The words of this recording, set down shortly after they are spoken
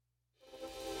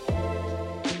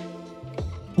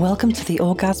Welcome to the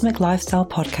Orgasmic Lifestyle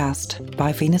Podcast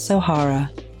by Venus O'Hara.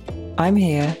 I'm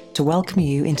here to welcome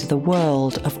you into the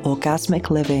world of orgasmic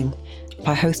living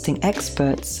by hosting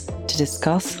experts to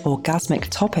discuss orgasmic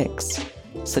topics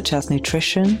such as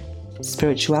nutrition,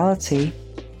 spirituality,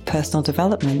 personal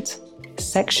development,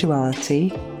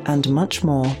 sexuality, and much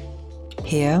more.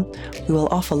 Here, we will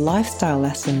offer lifestyle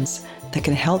lessons that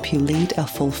can help you lead a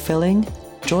fulfilling,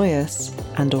 joyous,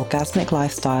 and orgasmic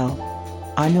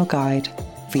lifestyle. I'm your guide,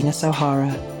 Venus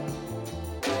O'Hara.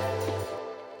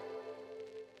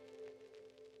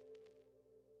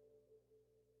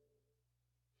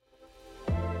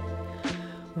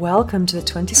 Welcome to the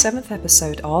 27th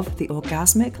episode of the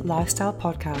Orgasmic Lifestyle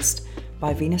Podcast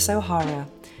by Venus O'Hara.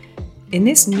 In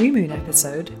this new moon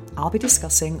episode, I'll be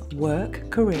discussing work,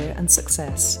 career, and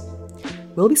success.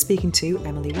 We'll be speaking to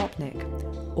Emilie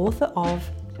Wapnick, author of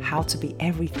How to Be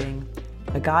Everything,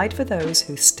 a guide for those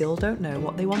who still don't know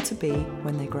what they want to be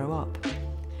when they grow up.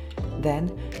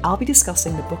 Then, I'll be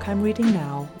discussing the book I'm reading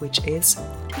now, which is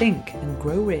Think and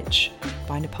Grow Rich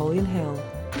by Napoleon Hill.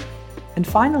 And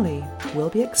finally, we'll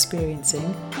be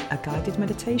experiencing a guided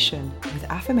meditation with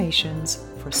affirmations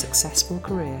for a successful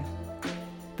career.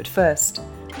 But first,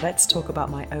 let's talk about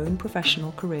my own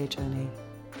professional career journey.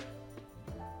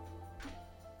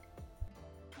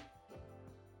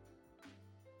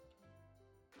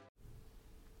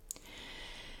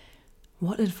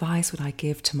 What advice would I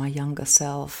give to my younger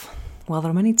self? Well,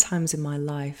 there are many times in my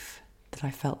life that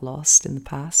I felt lost in the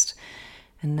past,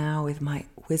 and now with my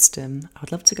wisdom, I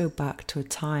would love to go back to a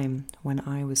time when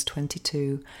I was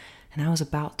 22 and I was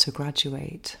about to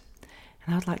graduate.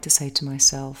 And I'd like to say to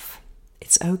myself,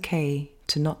 it's okay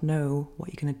to not know what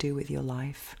you're going to do with your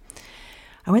life.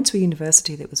 I went to a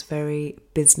university that was very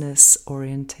business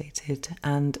orientated,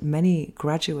 and many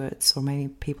graduates or many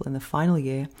people in the final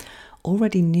year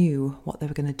already knew what they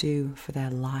were going to do for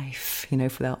their life,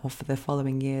 for their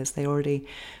following years. They already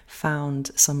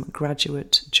found some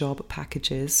graduate job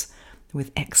packages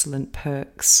with excellent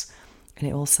perks, and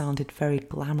it all sounded very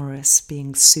glamorous,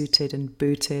 being suited and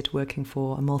booted, working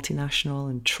for a multinational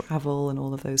and travel and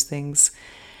all of those things,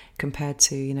 compared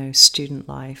to, student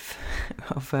life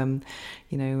of,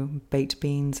 baked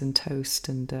beans and toast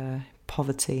and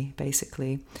poverty,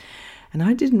 basically. And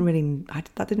that didn't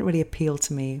really appeal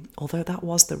to me, although that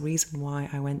was the reason why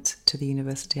I went to the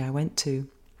university I went to,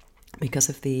 because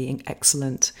of the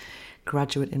excellent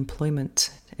graduate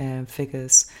employment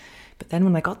figures. But then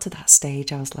when I got to that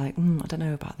stage, I was like, I don't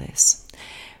know about this.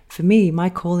 For me, my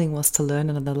calling was to learn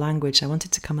another language. I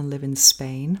wanted to come and live in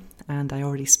Spain, and I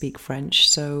already speak French.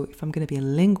 So if I'm going to be a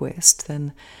linguist,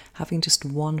 then having just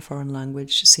one foreign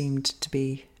language seemed to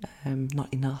be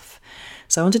not enough.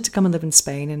 So I wanted to come and live in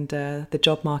Spain, and the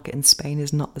job market in Spain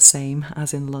is not the same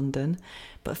as in London.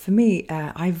 But for me,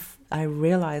 I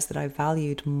realized that I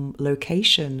valued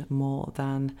location more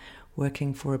than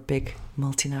working for a big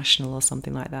multinational or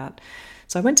something like that.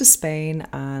 So I went to Spain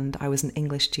and I was an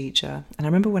English teacher. And I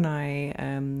remember when I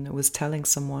was telling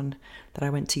someone that I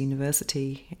went to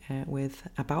university with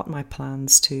about my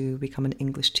plans to become an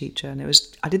English teacher. And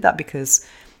I did that because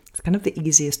it's kind of the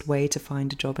easiest way to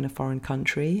find a job in a foreign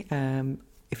country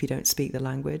if you don't speak the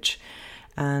language.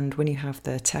 And when you have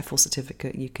the TEFL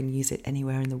certificate, you can use it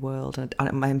anywhere in the world. And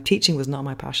my teaching was not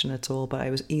my passion at all, but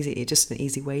it was easy. It's just an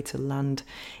easy way to land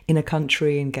in a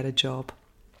country and get a job.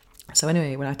 So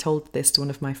anyway, when I told this to one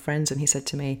of my friends, and he said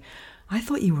to me, "I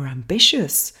thought you were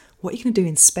ambitious. What are you going to do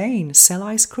in Spain? Sell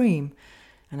ice cream?"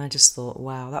 And I just thought,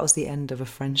 wow, that was the end of a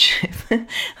friendship.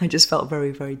 I just felt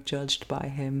very, very judged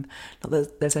by him. Not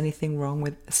that there's anything wrong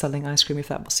with selling ice cream if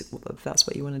that's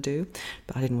what you want to do,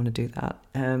 but I didn't want to do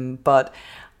that. But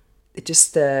it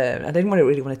just, I didn't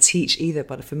really want to teach either.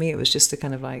 But for me, it was just a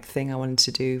kind of like thing I wanted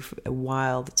to do for a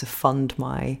while to fund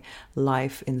my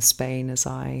life in Spain as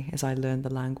I learned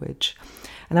the language.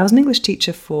 And I was an English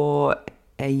teacher for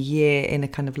a year in a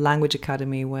kind of language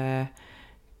academy where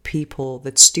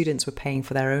the students were paying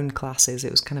for their own classes.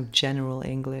 It was kind of general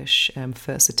English,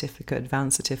 first certificate,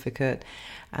 advanced certificate,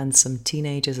 and some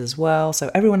teenagers as well.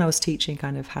 So everyone I was teaching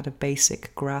kind of had a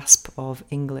basic grasp of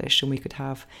English, and we could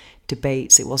have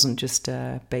debates. It wasn't just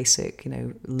a basic,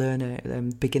 learner,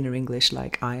 beginner English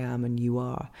like I am and you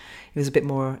are. It was a bit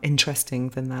more interesting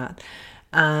than that.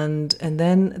 And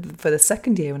then for the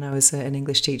second year, when I was an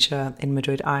English teacher in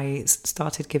Madrid, I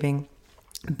started giving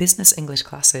business English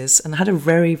classes, and I had a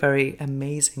very, very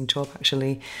amazing job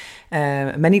actually.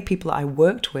 Many people I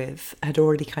worked with had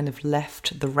already kind of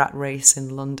left the rat race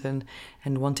in London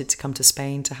and wanted to come to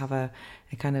Spain to have a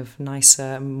kind of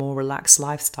nicer, more relaxed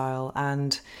lifestyle.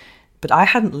 And But I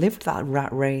hadn't lived that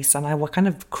rat race, and I kind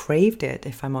of craved it,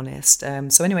 if I'm honest.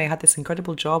 So anyway, I had this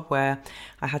incredible job where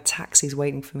I had taxis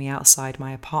waiting for me outside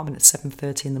my apartment at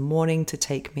 7:30 in the morning to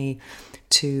take me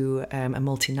to a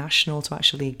multinational to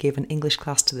actually give an English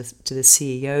class to the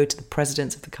CEO, to the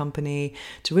presidents of the company,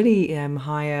 to really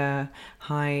hire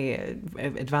high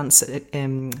advanced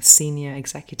senior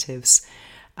executives.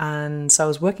 And so I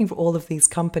was working for all of these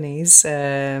companies,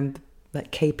 like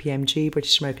KPMG,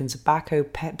 British American Tobacco,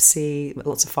 Pepsi,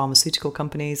 lots of pharmaceutical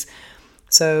companies.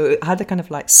 So I had a kind of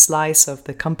like slice of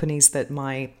the companies that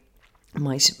my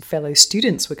fellow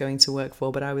students were going to work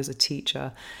for, but I was a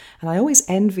teacher. And I always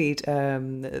envied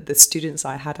the students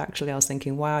I had. Actually, I was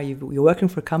thinking, wow, you're working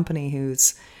for a company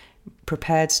who's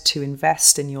prepared to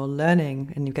invest in your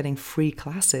learning and you're getting free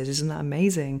classes. Isn't that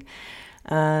amazing?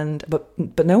 And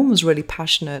but no one was really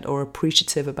passionate or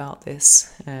appreciative about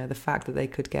this, the fact that they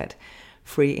could get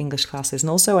free English classes. And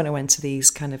also when I went to these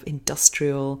kind of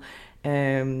industrial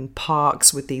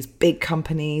parks with these big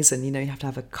companies, and you have to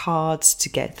have a card to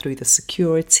get through the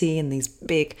security, and these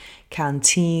big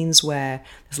canteens where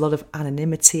there's a lot of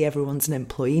anonymity, everyone's an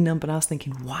employee number, and I was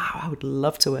thinking, wow, I would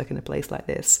love to work in a place like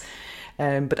this.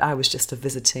 But I was just a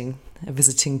visiting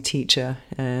teacher,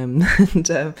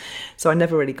 so I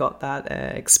never really got that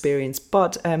experience.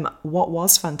 But what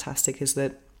was fantastic is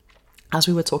that as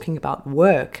we were talking about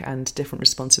work and different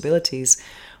responsibilities,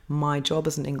 my job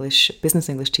as an business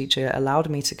English teacher allowed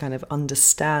me to kind of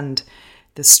understand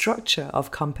the structure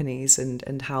of companies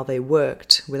and how they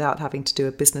worked without having to do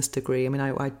a business degree. I mean,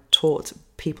 I taught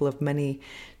people of many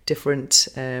different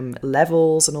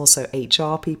levels, and also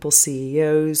HR people,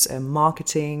 CEOs,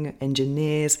 marketing,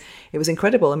 engineers. It was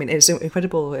incredible. I mean, it was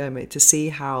incredible to see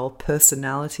how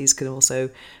personalities could also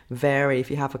vary. If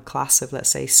you have a class of, let's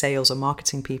say, sales or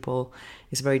marketing people,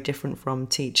 it's very different from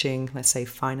teaching, let's say,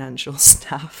 financial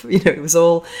staff. It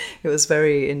was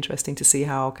very interesting to see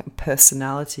how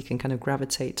personality can kind of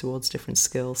gravitate towards different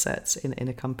skill sets in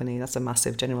a company. That's a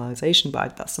massive generalization,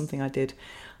 but that's something I did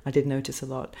notice a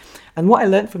lot. And what I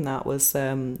learned from that was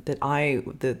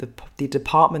that the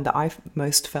department that I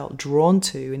most felt drawn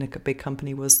to in a big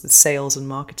company was the sales and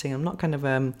marketing. I'm not kind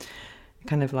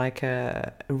of like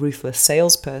a ruthless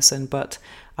salesperson, but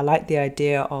I like the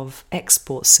idea of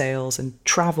export sales and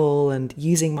travel and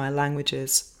using my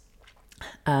languages,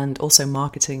 and also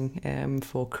marketing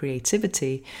for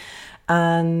creativity.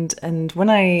 And when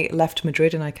I left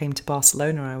Madrid and I came to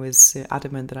Barcelona, I was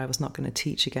adamant that I was not going to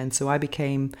teach again. So I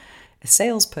became a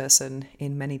salesperson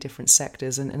in many different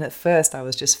sectors. And at first I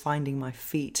was just finding my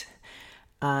feet.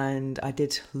 And I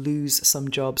did lose some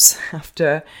jobs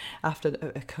after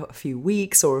a few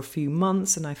weeks or a few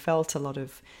months. And I felt a lot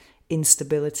of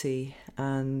instability.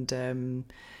 And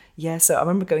so I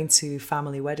remember going to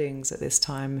family weddings at this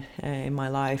time in my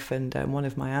life. And one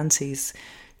of my aunties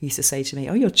used to say to me,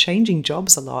 "Oh, you're changing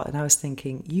jobs a lot." And I was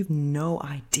thinking, you've no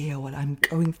idea what I'm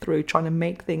going through, trying to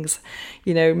make things,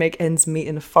 make ends meet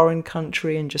in a foreign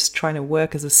country and just trying to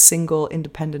work as a single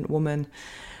independent woman.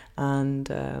 And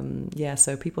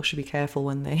so people should be careful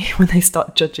when they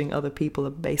start judging other people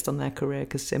based on their career,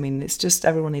 because I mean, it's just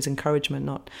everyone needs encouragement,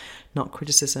 not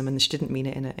criticism. And she didn't mean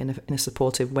it in a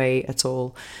supportive way at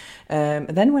all. And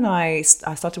then when I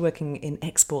started working in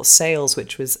export sales,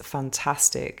 which was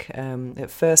fantastic.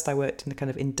 At first, I worked in a kind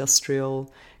of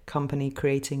industrial company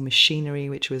creating machinery,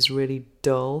 which was really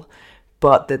dull.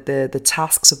 But the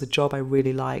tasks of the job I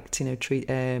really liked.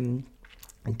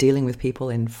 Dealing with people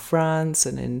in France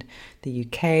and in the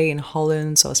UK and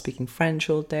Holland. So I was speaking French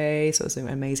all day. So it was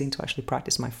amazing to actually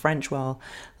practice my French while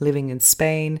living in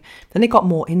Spain. Then it got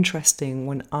more interesting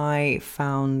when I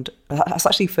found, I was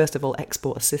actually first of all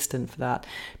export assistant for that.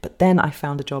 But then I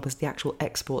found a job as the actual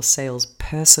export sales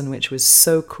person, which was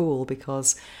so cool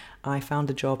because I found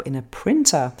a job in a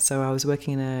printer. So I was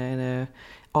working in a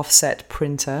offset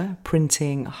printer,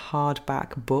 printing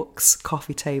hardback books,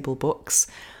 coffee table books.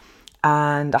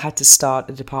 And I had to start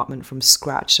a department from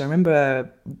scratch. So I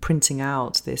remember printing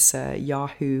out this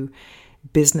Yahoo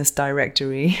business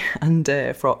directory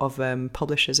of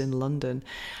publishers in London,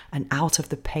 and out of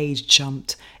the page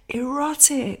jumped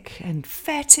erotic and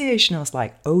fetish. And I was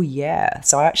like, oh yeah.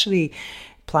 So I actually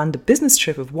planned a business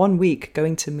trip of 1 week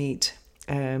going to meet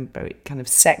very kind of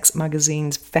sex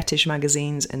magazines, fetish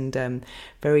magazines, and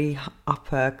very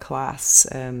upper class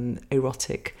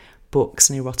erotic books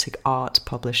and erotic art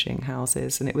publishing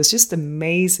houses. And it was just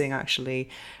amazing, actually.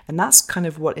 And that's kind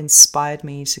of what inspired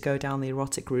me to go down the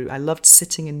erotic route. I loved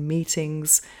sitting in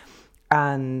meetings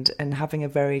and having a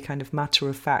very kind of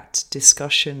matter-of-fact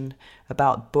discussion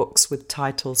about books with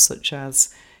titles such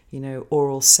as,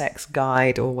 oral sex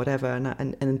guide or whatever.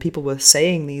 And people were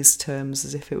saying these terms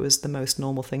as if it was the most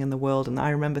normal thing in the world. And I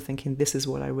remember thinking, this is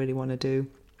what I really want to do.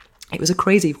 It was a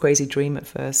crazy, crazy dream at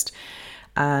first.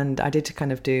 And I did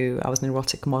I was an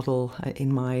erotic model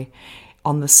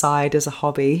on the side as a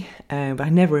hobby. But I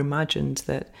never imagined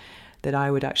that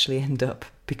I would actually end up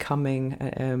becoming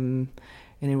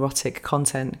an erotic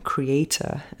content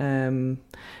creator.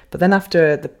 But then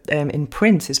after in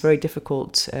print, it's very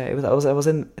difficult. I was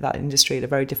in that industry at a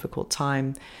very difficult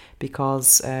time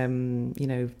because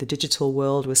the digital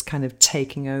world was kind of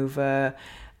taking over,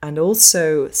 and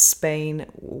also Spain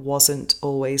wasn't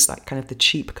always like kind of the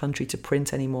cheap country to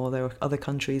print anymore. There were other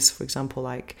countries, for example,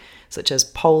 such as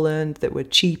Poland, that were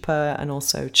cheaper, and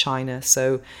also China.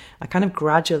 So I kind of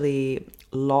gradually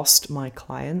lost my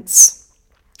clients.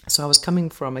 So I was coming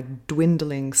from a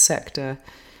dwindling sector.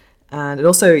 And it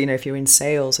also, if you're in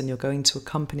sales and you're going to a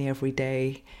company every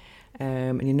day,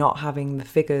 and you're not having the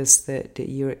figures that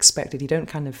you're expected, you don't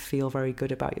kind of feel very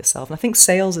good about yourself. And I think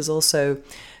sales is also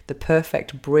the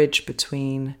perfect bridge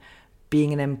between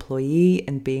being an employee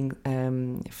and being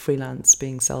freelance,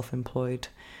 being self-employed.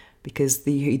 Because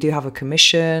you do have a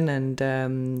commission, and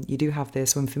you do have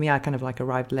this. When for me, I kind of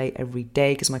arrived late every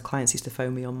day because my clients used to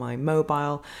phone me on my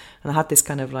mobile, and I had this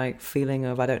kind of feeling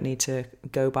of I don't need to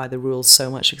go by the rules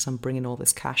so much because I'm bringing all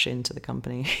this cash into the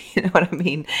company. You know what I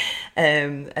mean?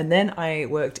 And then I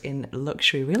worked in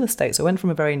luxury real estate. So I went from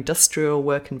a very industrial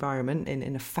work environment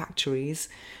in factories,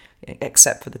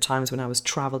 except for the times when I was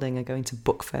traveling and going to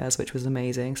book fairs, which was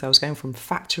amazing. So I was going from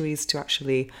factories to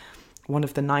actually one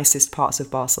of the nicest parts of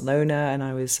Barcelona, and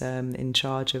I was in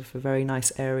charge of a very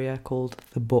nice area called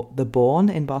the Born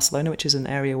in Barcelona, which is an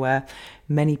area where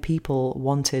many people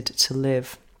wanted to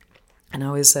live. And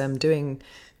I was doing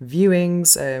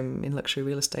viewings in luxury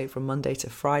real estate from Monday to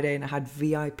Friday, and I had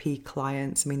VIP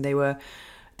clients. I mean, they were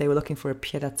looking for a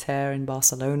pied-à-terre in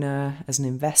Barcelona as an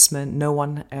investment. No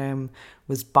one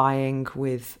was buying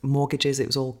with mortgages; it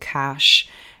was all cash.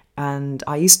 And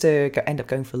I used to end up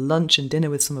going for lunch and dinner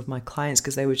with some of my clients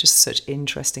because they were just such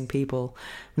interesting people.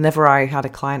 Whenever I had a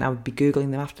client, I would be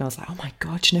Googling them after, and I was like, oh my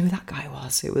God, do you know who that guy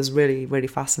was? It was really, really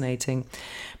fascinating.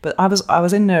 But I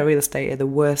was in real estate at the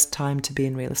worst time to be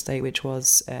in real estate, which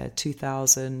was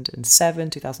 2007,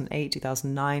 2008,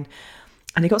 2009.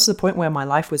 And it got to the point where my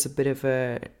life was a bit of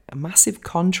a massive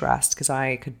contrast because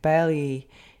I could barely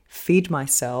feed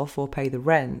myself or pay the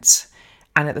rent.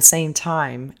 And at the same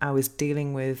time, I was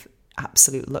dealing with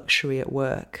absolute luxury at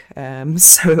work.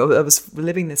 So I was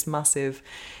living this massive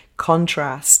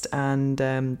contrast. And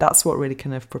that's what really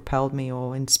kind of propelled me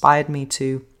or inspired me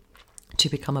to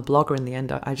become a blogger in the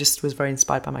end. I just was very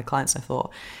inspired by my clients. And I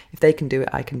thought, if they can do it,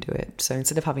 I can do it. So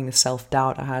instead of having the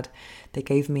self-doubt I had, they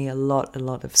gave me a lot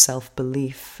of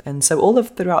self-belief. And so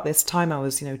throughout this time, I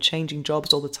was, changing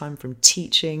jobs all the time, from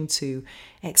teaching to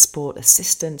export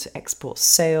assistant, to export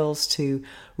sales, to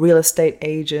real estate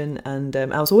agent. And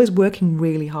I was always working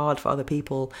really hard for other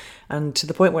people, and to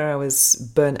the point where I was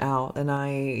burnt out. And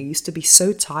I used to be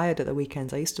so tired at the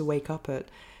weekends. I used to wake up at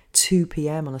 2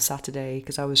 p.m. on a Saturday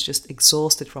because I was just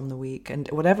exhausted from the week. And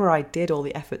whatever I did, all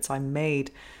the efforts I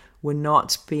made were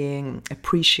not being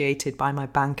appreciated by my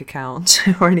bank account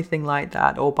or anything like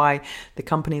that, or by the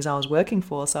companies I was working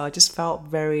for. So I just felt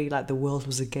very like the world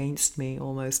was against me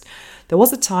almost. There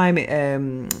was a time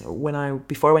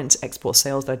before I went to export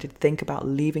sales, that I did think about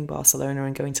leaving Barcelona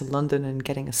and going to London and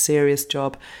getting a serious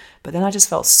job. But then I just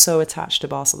felt so attached to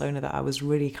Barcelona that I was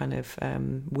really kind of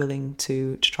willing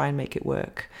to try and make it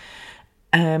work.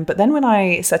 But then when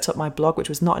I set up my blog, which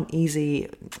was not an easy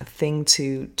thing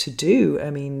to do, I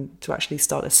mean, to actually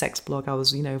start a sex blog, I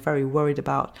was, very worried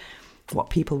about what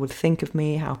people would think of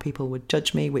me, how people would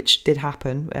judge me, which did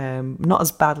happen, not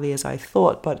as badly as I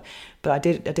thought, but I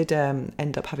did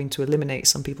end up having to eliminate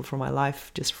some people from my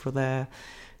life just for their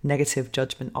negative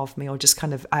judgment of me, or just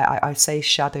kind of, I say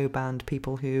shadow banned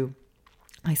people who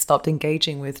I stopped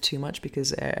engaging with too much,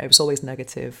 because it was always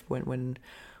negative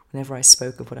whenever I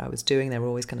spoke of what I was doing. They were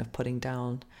always kind of putting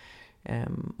down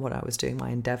what I was doing, my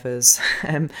endeavors.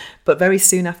 But very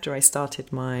soon after I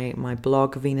started my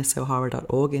blog,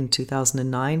 venusohara.org, in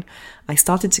 2009, I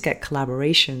started to get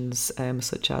collaborations,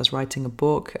 such as writing a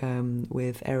book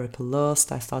with Erica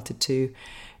Lust. I started to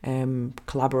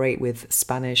collaborate with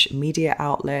Spanish media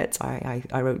outlets. I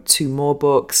wrote 2 more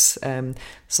books.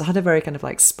 So I had a very kind of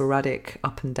like sporadic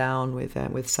up and down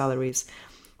with salaries.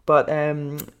 But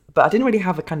But I didn't really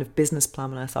have a kind of business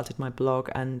plan when I started my blog,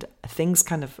 and things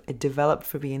kind of developed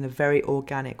for me in a very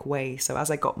organic way. So as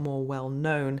I got more well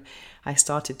known, I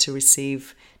started to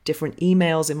receive different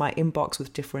emails in my inbox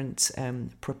with different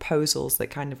proposals that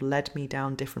kind of led me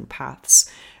down different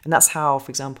paths. And that's how,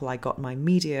 for example, I got my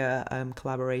media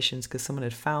collaborations, because someone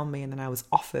had found me, and then I was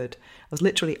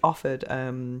literally offered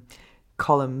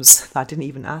columns that I didn't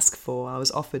even ask for. I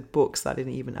was offered books that I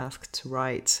didn't even ask to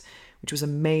write, which was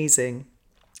amazing.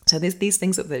 So these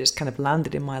things that they just kind of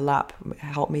landed in my lap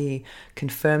helped me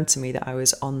confirm to me that I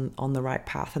was on the right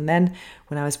path. And then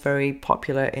when I was very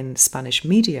popular in Spanish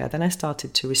media, then I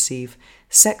started to receive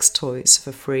sex toys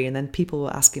for free. And then people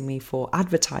were asking me for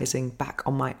advertising back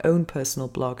on my own personal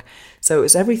blog. So it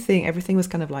was everything was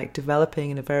kind of like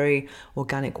developing in a very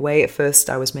organic way. At first,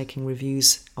 I was making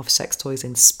reviews of sex toys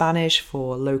in Spanish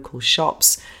for local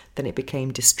shops. Then it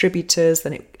became distributors.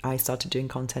 Then I started doing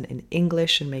content in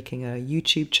English and making a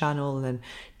YouTube channel, and then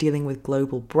dealing with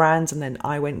global brands. And then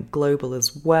I went global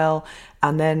as well.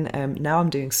 And then now I'm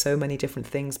doing so many different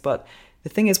things. But the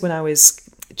thing is, when I was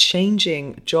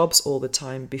changing jobs all the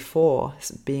time before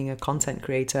being a content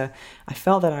creator, I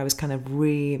felt that I was kind of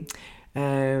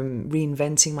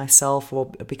reinventing myself or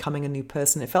becoming a new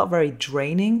person. It felt very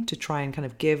draining to try and kind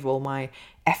of give all my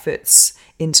efforts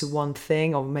into one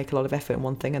thing, or make a lot of effort in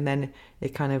one thing, and then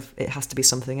it has to be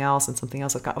something else and something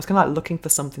else. I was kind of like looking for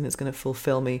something that's going to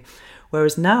fulfill me.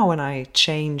 Whereas now, when I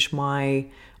change my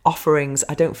offerings,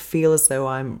 I don't feel as though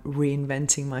I'm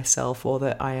reinventing myself or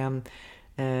that I am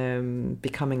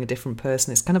becoming a different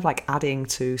person. It's kind of like adding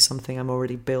to something I'm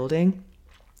already building.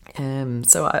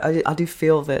 So I do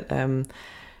feel that,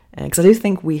 because I do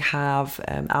think we have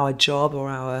our job or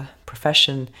our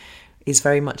profession is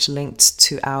very much linked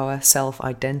to our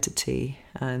self-identity,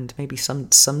 and maybe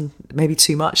maybe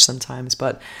too much sometimes,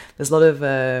 but there's a lot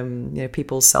of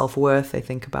people's self-worth they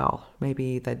think about.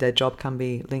 Maybe their job can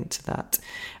be linked to that,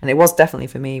 and it was definitely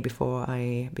for me before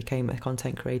I became a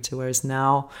content creator, whereas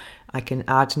now I can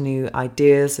add new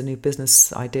ideas and new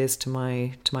business ideas to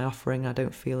my offering. I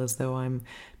don't feel as though I'm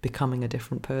becoming a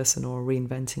different person or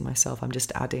reinventing myself. I'm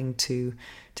just adding to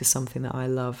something that I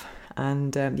love.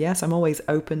 And yes, I'm always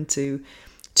open to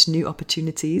new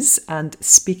opportunities. And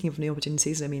speaking of new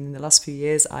opportunities, I mean, in the last few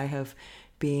years, I have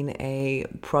been a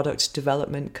product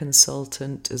development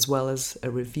consultant as well as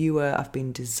a reviewer. I've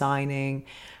been designing,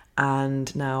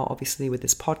 and now obviously with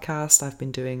this podcast, I've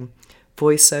been doing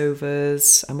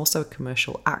voiceovers. I'm also a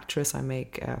commercial actress. I've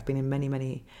been in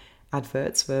many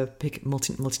adverts for big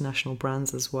multinational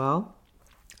brands as well.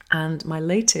 And my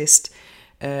latest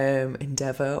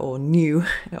endeavor or new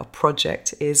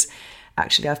project is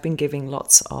actually, I've been giving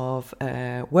lots of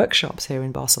workshops here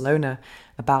in Barcelona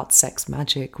about sex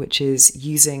magic, which is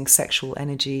using sexual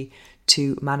energy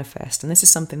to manifest. And this is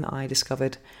something that I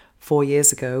discovered 4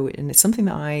 years ago, and it's something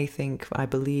that I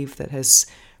believe that has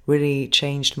really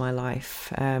changed my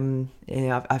life.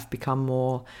 I've become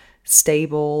more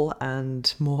stable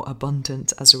and more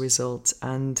abundant as a result,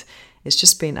 and it's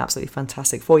just been absolutely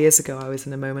fantastic. 4 years ago, I was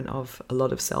in a moment of a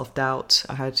lot of self-doubt.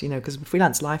 I had, because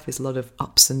freelance life is a lot of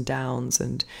ups and downs,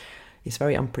 and it's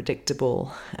very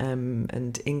unpredictable,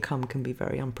 and income can be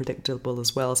very unpredictable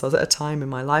as well. So I was at a time in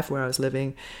my life where I was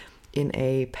living in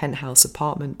a penthouse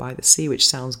apartment by the sea, which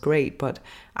sounds great, but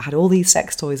I had all these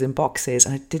sex toys in boxes,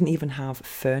 and I didn't even have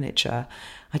furniture.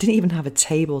 I didn't even have a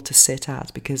table to sit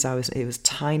at because it was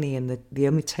tiny, and the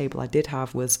only table I did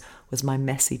have was my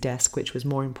messy desk, which was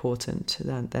more important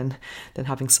than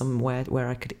having somewhere where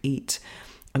I could eat.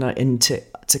 And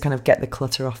to kind of get the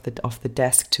clutter off the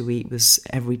desk to eat was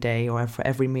every day or for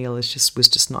every meal was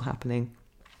just not happening.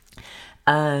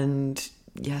 And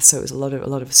yeah, so it was a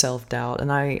lot of self-doubt,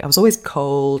 and I was always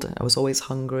cold, I was always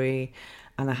hungry,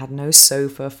 and I had no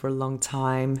sofa for a long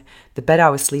time. The bed I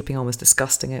was sleeping on was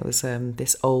disgusting. It was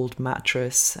this old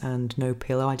mattress and no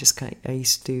pillow. I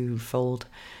used to fold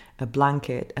a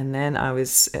blanket, and then I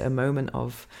was at a moment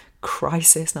of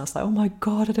crisis, and I was like, oh my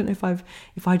God, I don't know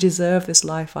if I deserve this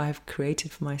life I have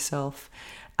created for myself.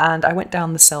 And I went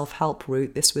down the self-help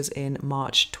route. This was in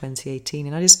March 2018,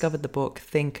 and I discovered the book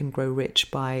Think and Grow Rich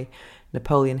by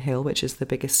Napoleon Hill, which is the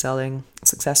biggest selling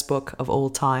success book of all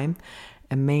time.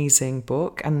 Amazing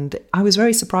book. And I was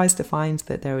very surprised to find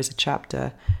that there is a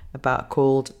chapter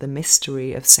called The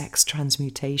Mystery of Sex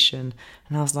Transmutation.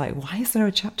 And I was like, why is there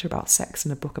a chapter about sex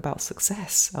in a book about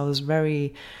success? I was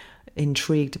very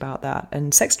intrigued about that.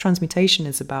 And sex transmutation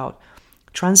is about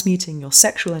transmuting your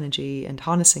sexual energy and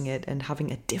harnessing it and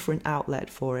having a different outlet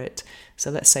for it. So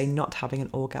let's say not having an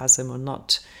orgasm or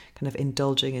not kind of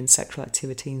indulging in sexual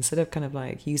activity, instead of kind of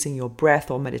like using your breath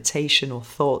or meditation or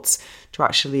thoughts to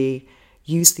actually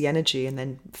use the energy and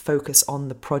then focus on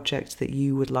the project that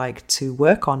you would like to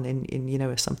work on in you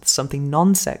know, something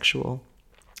non-sexual.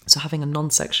 So having a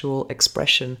non-sexual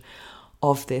expression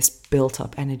of this built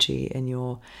up energy in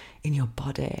your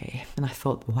body. And I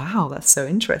thought, wow, that's so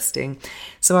interesting.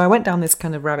 So I went down this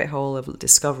kind of rabbit hole of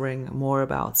discovering more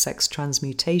about sex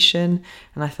transmutation,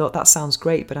 and I thought, that sounds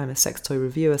great, but I'm a sex toy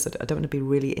reviewer, so I don't want to be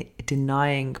really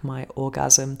denying my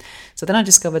orgasm. So then I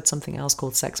discovered something else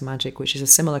called sex magic, which is a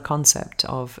similar concept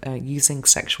of using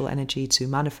sexual energy to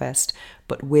manifest,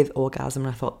 but with orgasm.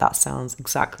 And I thought, that sounds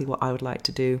exactly what I would like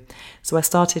to do. So I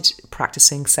started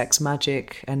practicing sex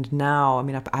magic, and now, I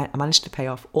mean, I managed to pay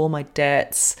off all my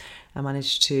debts. I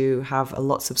managed to have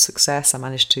lots of success. I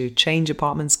managed to change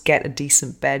apartments, get a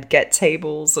decent bed, get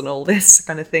tables, and all this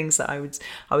kind of things that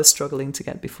I was struggling to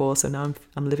get before. So now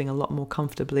I'm living a lot more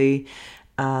comfortably,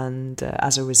 and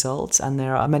as a result. And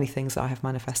there are many things that I have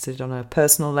manifested on a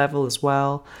personal level as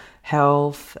well: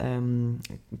 health,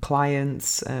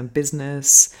 clients,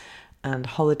 business, and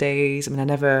holidays. I mean, I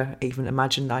never even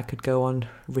imagined I could go on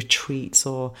retreats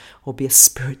or be a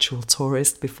spiritual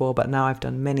tourist before, but now I've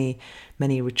done many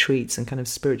retreats and kind of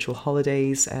spiritual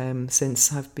holidays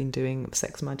since I've been doing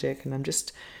sex magic. And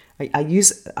I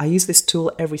use this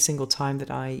tool every single time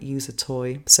that I use a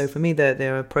toy. So for me,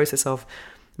 the process of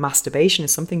masturbation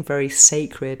is something very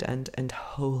sacred and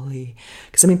holy.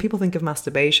 Because I mean, people think of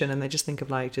masturbation and they just think of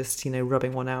like just, you know,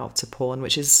 rubbing one out to porn,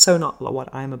 which is so not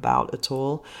what I'm about at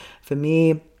all. For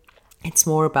me, it's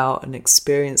more about an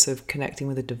experience of connecting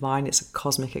with the divine. It's a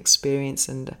cosmic experience,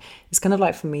 and it's kind of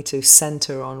like for me to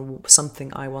center on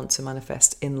something I want to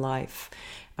manifest in life.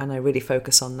 And I really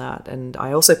focus on that. And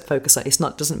I also focus on,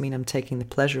 doesn't mean I'm taking the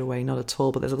pleasure away, not at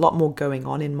all, but there's a lot more going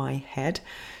on in my head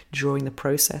during the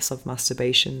process of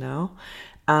masturbation now.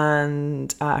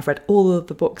 And I've read all of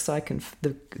the books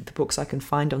the books I can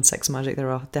find on sex magic.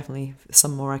 There are definitely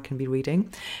some more I can be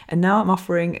reading. And now I'm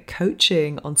offering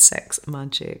coaching on sex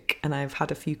magic, and I've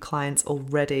had a few clients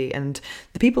already. And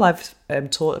the people I've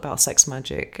taught about sex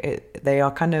magic, they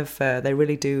are kind of they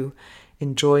really do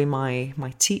enjoy my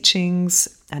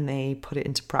teachings, and they put it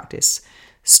into practice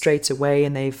straight away.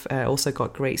 And they've also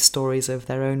got great stories of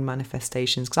their own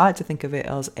manifestations, because I like to think of it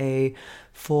as a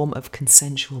form of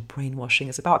consensual brainwashing.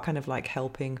 It's about kind of like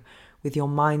helping with your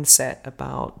mindset,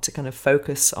 about to kind of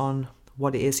focus on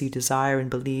what it is you desire and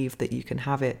believe that you can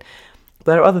have it. But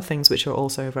there are other things which are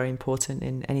also very important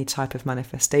in any type of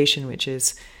manifestation, which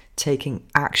is taking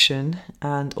action,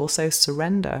 and also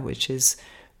surrender, which is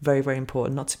very, very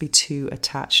important, not to be too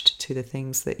attached to the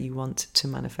things that you want to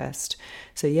manifest.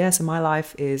 So my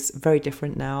life is very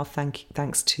different now,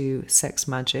 thanks to sex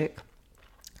magic.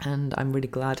 And I'm really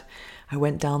glad I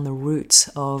went down the route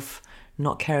of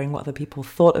not caring what other people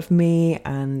thought of me,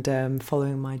 and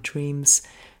following my dreams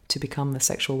to become a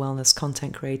sexual wellness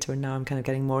content creator. And now I'm kind of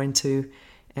getting more into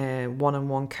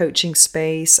one-on-one coaching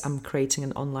space. I'm creating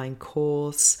an online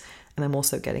course, and I'm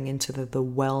also getting into the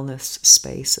wellness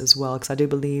space as well, because I do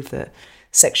believe that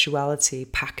sexuality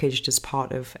packaged as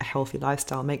part of a healthy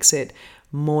lifestyle makes it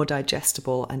more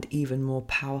digestible and even more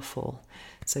powerful.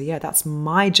 So that's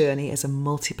my journey as a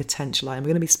multipotentialite. I'm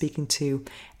going to be speaking to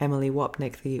Emilie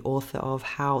Wapnick, the author of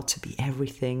How to Be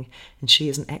Everything, and she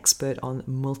is an expert on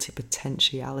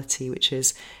multipotentiality, which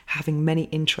is having many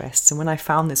interests. And when I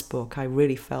found this book, I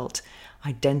really felt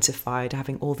identified,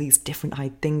 having all these different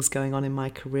things going on in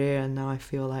my career, and now I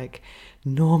feel like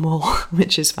normal,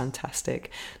 which is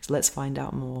fantastic. So let's find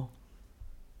out more.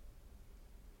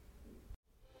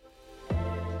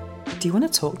 Do you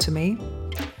want to talk to me?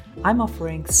 I'm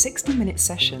offering 60-minute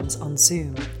sessions on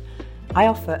Zoom. I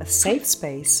offer a safe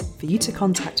space for you to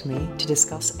contact me to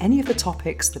discuss any of the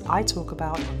topics that I talk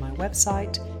about on my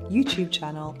website, YouTube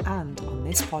channel, and on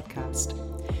this podcast.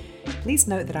 Please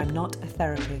note that I'm not a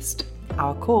therapist.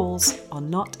 Our calls are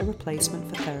not a replacement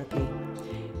for therapy.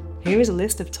 Here is a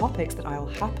list of topics that I will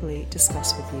happily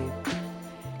discuss with you.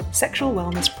 Sexual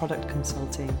wellness product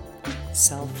consulting,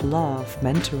 self-love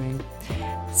mentoring,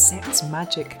 sex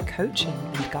magic coaching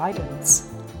and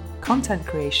guidance, content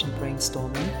creation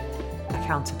brainstorming,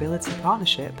 accountability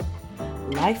partnership,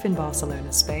 life in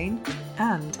Barcelona, Spain,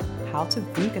 and how to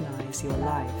veganize your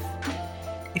life.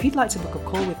 If you'd like to book a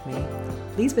call with me,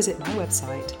 please visit my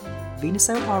website,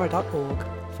 venusohara.org,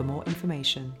 for more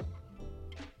information.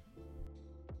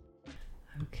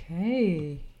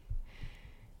 Okay.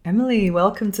 Emilie,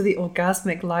 welcome to the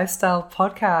Orgasmic Lifestyle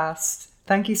Podcast.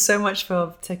 Thank you so much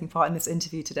for taking part in this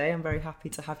interview today. I'm very happy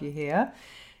to have you here.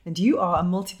 And you are a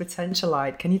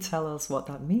multipotentialite. Can you tell us what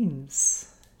that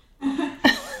means?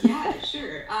 Yeah,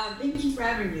 sure. Thank you for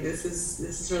having me. This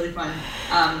is really fun.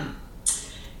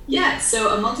 Yeah,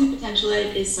 so a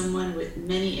multi-potentialite is someone with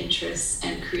many interests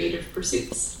and creative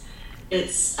pursuits.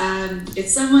 It's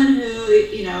someone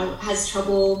who, has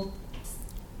trouble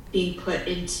being put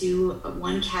into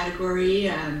one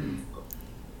category,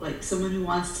 like someone who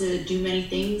wants to do many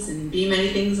things and be many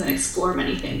things and explore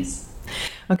many things.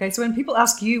 Okay, so when people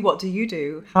ask you, what do you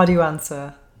do? How do you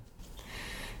answer?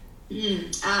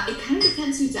 It kind of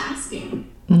depends who's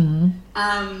asking. Mm-hmm.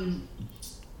 Um,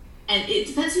 and it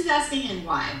depends who's asking and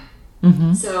why.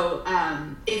 Mm-hmm. So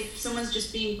if someone's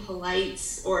just being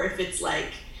polite, or if it's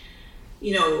like,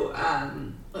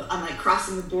 I'm like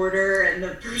crossing the border and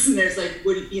the person there's like,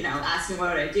 asking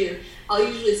what would I do? I'll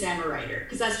usually say I'm a writer,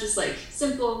 because that's just like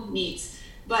simple, neat.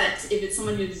 But if it's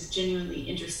someone who's genuinely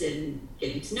interested in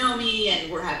getting to know me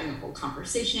and we're having a whole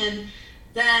conversation,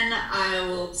 then I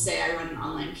will say I run an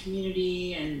online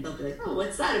community, and they'll be like, oh,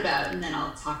 what's that about? And then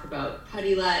I'll talk about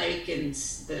Putty Like and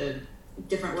the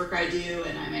different work I do,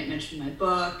 and I might mention my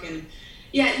book. And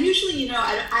yeah, usually,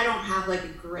 I don't have like a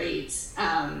great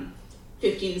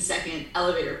 15-second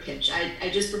elevator pitch. I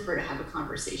just prefer to have a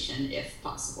conversation if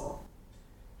possible.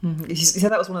 Mm-hmm. You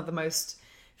said that was one of the most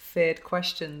feared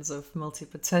questions of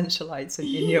multi-potentialites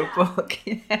in your book.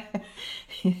 Yeah.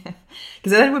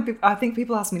 Because then I think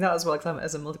people ask me that as well, because I'm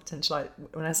as a multi-potentialite.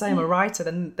 When I say I'm a writer,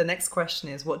 then the next question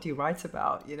is, what do you write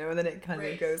about? And then it kind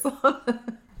of goes on.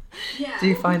 Yeah. Do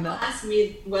you find people that? Ask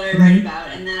me what I write about,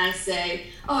 and then I say,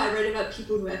 oh, I write about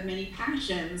people who have many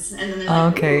passions. And then they're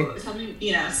like, okay. Ooh, tell me,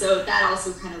 so that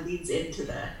also kind of leads into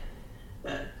the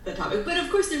topic. But of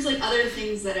course, there's like other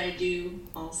things that I do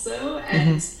also.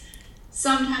 And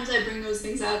sometimes I bring those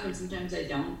things up and sometimes I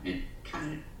don't. It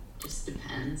kind of just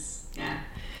depends. Yeah.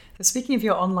 So speaking of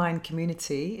your online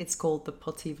community, it's called the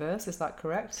Puttyverse, is that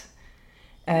correct?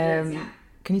 It is, yeah.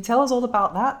 Can you tell us all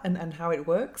about that and how it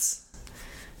works?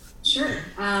 Sure.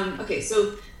 Okay,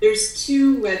 so there's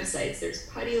two websites. There's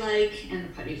Putty Like and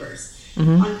the Puttyverse.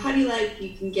 On Putty Like,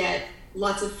 you can get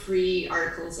lots of free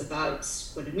articles about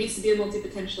what it means to be a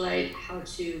multi-potentialite, how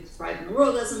to thrive in the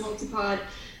world as a multipod.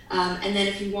 And then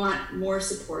if you want more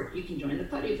support, you can join the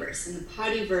Puttyverse. And the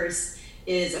Puttyverse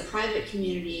is a private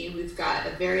community. We've got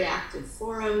a very active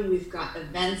forum. We've got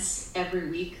events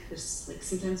every week.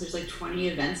 Sometimes there's like 20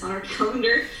 events on our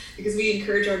calendar, because we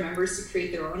encourage our members to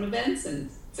create their own events.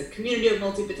 And it's a community of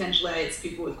multi-potentialites,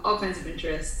 people with all kinds of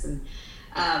interests. And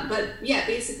but yeah,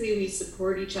 basically we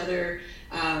support each other.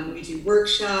 We do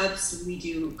workshops, we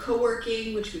do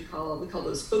co-working, which we call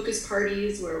those focus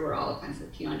parties, where we're all kind of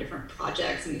working on different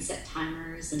projects and we set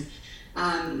timers. And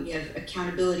we have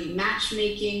accountability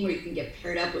matchmaking, where you can get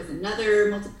paired up with another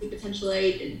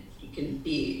multi-potentialite and you can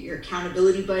be your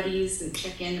accountability buddies and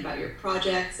check in about your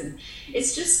projects. And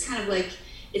it's just kind of like,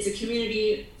 it's a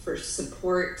community for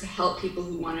support to help people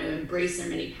who want to embrace their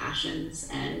many passions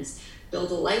and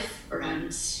build a life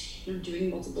around doing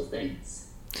multiple things.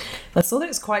 I saw that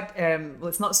it's quite,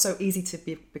 it's not so easy to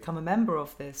become a member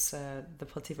of this, the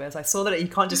Puttyverse. I saw that you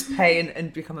can't just pay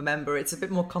and become a member. It's a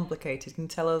bit more complicated. Can you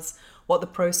tell us what the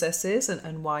process is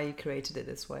and why you created it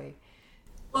this way?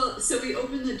 Well, so we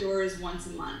open the doors once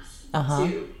a month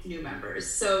to new members.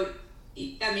 So,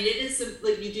 I mean, it is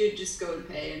like you do just go and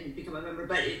pay and become a member,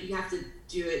 but you have to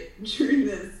do it during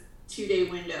the 2-day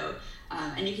window.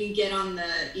 And you can get on the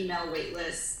email wait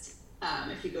list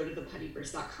if you go to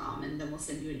theputtyverse.com, and then we'll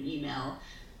send you an email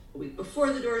a week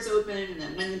before the doors open and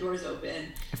then when the doors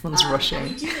open. Everyone's rushing. And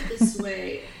we do it this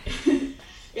way.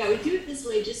 Yeah, we do it this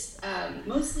way just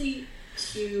mostly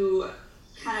to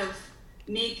kind of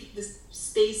make the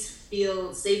space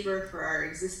feel safer for our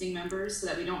existing members, so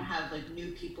that we don't have like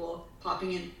new people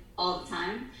popping in all the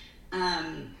time.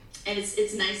 And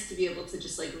it's nice to be able to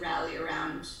just like rally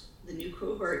around the new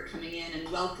cohort coming in and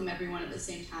welcome everyone at the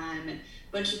same time. And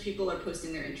a bunch of people are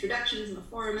posting their introductions in the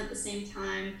forum at the same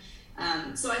time.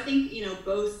 So I think,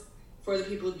 both for the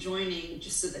people joining,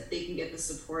 just so that they can get the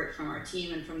support from our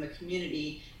team and from the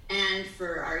community, and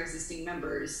for our existing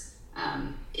members,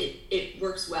 it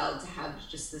works well to have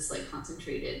just this like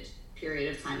concentrated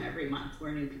period of time every month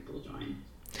where new people join.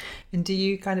 And do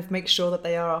you kind of make sure that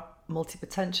they are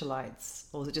multi-potentialites,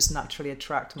 or does it just naturally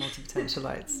attract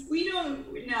multi-potentialites? We don't.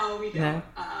 No?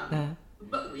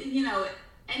 But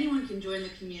anyone can join the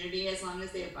community as long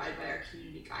as they abide by our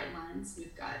community guidelines.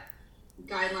 We've got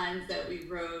guidelines that we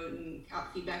wrote and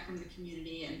got feedback from the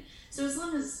community, and so as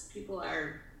long as people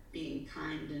are being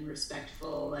kind and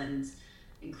respectful and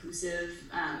inclusive,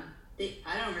 I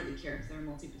don't really care if they're a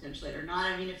multi-potentialite or not.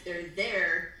 I mean, if they're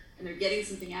there and they're getting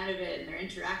something out of it and they're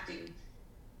interacting,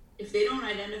 if they don't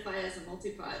identify as a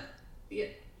multipod, I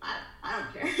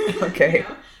don't care. Okay.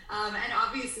 And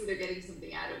obviously they're getting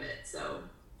something out of it. So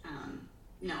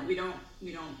no, we don't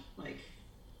like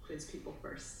quiz people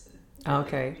first to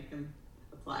Okay. make them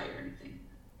apply or anything.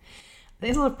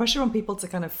 There's a lot of pressure on people to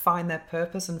kind of find their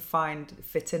purpose and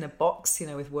fit in a box,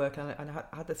 with work. And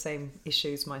I had the same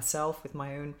issues myself with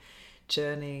my own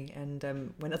journey.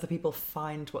 And when other people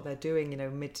find what they're doing,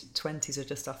 mid-20s or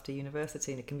just after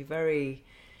university, and it can be very,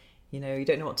 you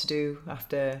don't know what to do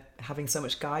after having so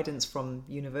much guidance from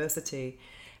university.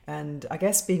 And I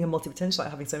guess being a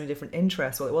multi-potentialite, having so many different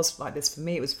interests, well, it was like this for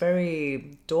me. It was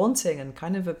very daunting and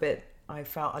kind of a bit, I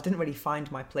felt I didn't really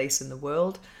find my place in the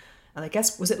world. And I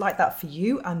guess, was it like that for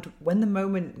you? And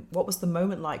what was the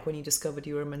moment like when you discovered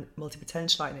you were a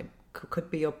multi-potentialite and it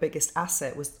could be your biggest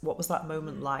asset? What was that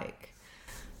moment like?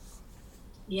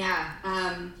 Yeah,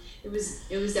 it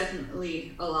was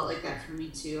definitely a lot like that for me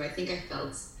too. I think I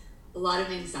felt a lot of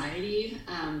anxiety,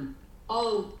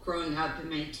 all growing up in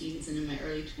my teens and in my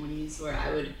early 20s, where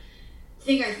I would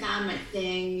think I found my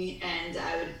thing, and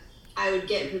I would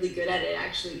get really good at it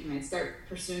actually, and I'd start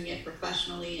pursuing it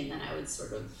professionally, and then I would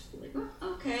sort of be like,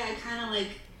 oh, okay, I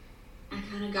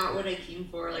kind of got what I came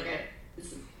for. Like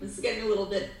this is getting a little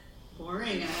bit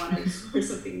boring, and I want to explore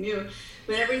something new.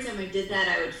 But every time I did that,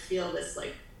 I would feel this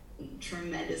like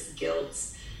tremendous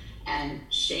guilt and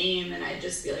shame, and I'd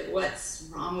just be like, what's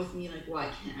wrong with me? Like,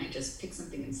 why can't I just pick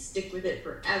something and stick with it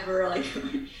forever? Like,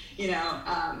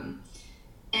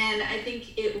 and I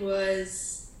think it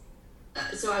was,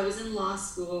 so I was in law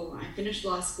school. I finished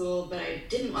law school, but I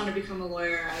didn't want to become a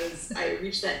lawyer. I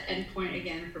reached that end point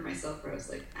again for myself where I was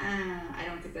like, I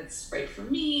don't think that's right for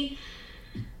me.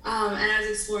 And I was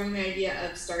exploring the idea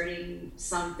of starting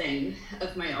something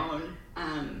of my own.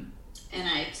 And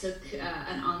I took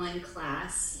an online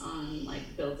class on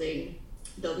like building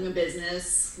a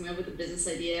business, coming up with a business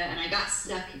idea, and I got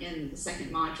stuck in the second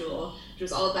module, which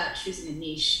was all about choosing a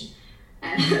niche.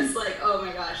 And I was like, oh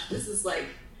my gosh, this is like,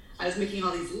 I was making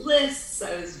all these lists,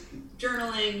 I was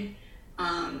journaling,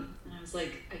 and I was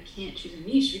like, I can't choose a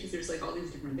niche because there's like all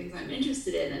these different things I'm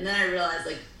interested in. And then I realized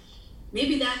like,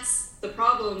 maybe that's the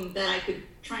problem that I could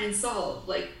try and solve.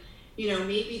 Like,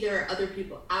 maybe there are other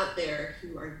people out there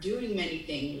who are doing many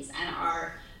things and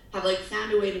have like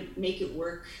found a way to make it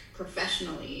work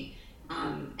professionally,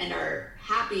 and are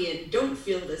happy and don't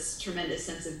feel this tremendous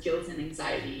sense of guilt and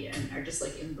anxiety and are just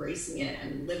like embracing it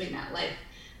and living that life.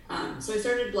 So I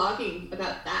started blogging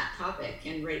about that topic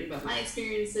and writing about my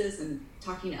experiences and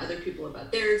talking to other people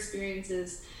about their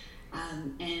experiences.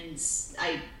 And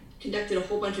I conducted a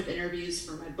whole bunch of interviews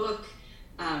for my book,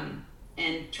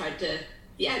 and tried to,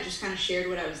 just kind of shared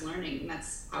what I was learning, and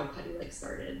that's how Putty Like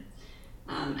started.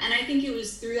 And I think it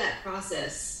was through that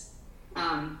process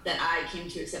that I came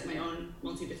to accept my own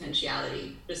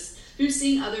multipotentiality, just through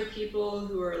seeing other people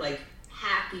who are like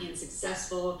happy and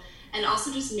successful, and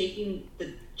also just making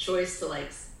the choice to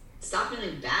like stop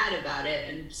feeling bad about it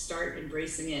and start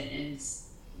embracing it,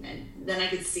 and then I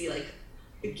could see like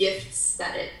the gifts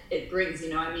that it brings.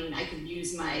 I could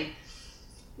use my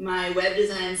web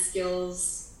design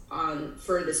skills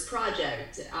for this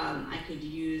project. I could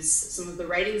use some of the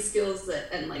writing skills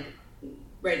and like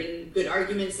writing good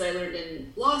arguments that I learned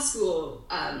in law school,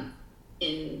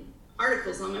 in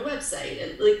articles on my website,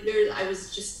 and like I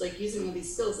was just like using all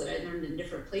these skills that I learned in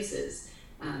different places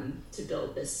to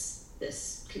build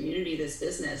this community, this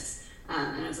business.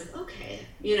 And I was like, okay,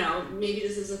 maybe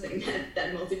this is a thing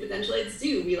that multi-potentialites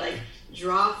do. We like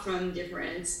draw from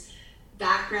different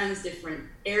backgrounds, different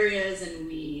areas, and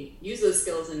we use those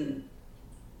skills in,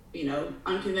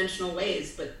 unconventional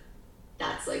ways, but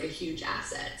that's like a huge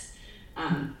asset.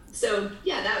 So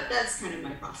yeah, that's kind of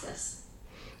my process.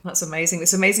 That's amazing.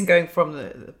 It's amazing going from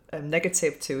the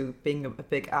negative to being a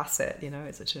big asset.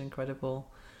 It's such an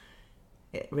incredible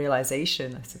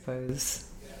realization, I suppose.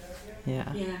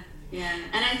 Yeah.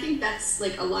 And I think that's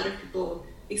like a lot of people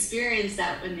experience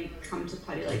that when they come to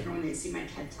Putty Like, or when they see my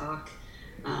TED Talk,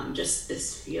 just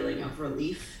this feeling of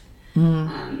relief.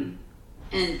 And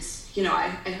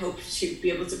I hope to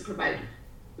be able to provide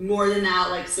more than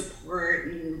that, like support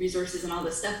and resources and all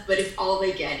this stuff. But if all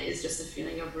they get is just a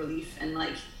feeling of relief and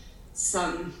like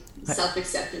some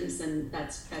self-acceptance, then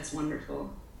that's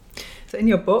wonderful. So in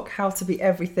your book, How to Be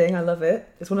Everything, I love it.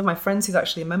 It's one of my friends who's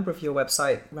actually a member of your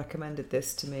website recommended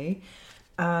this to me.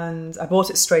 And I bought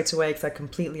it straight away because I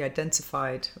completely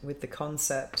identified with the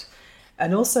concept.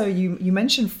 And also you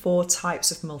mentioned 4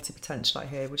 types of multipotentialite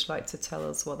here. Would you like to tell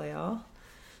us what they are?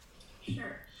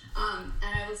 Sure. And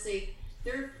I will say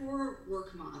there are 4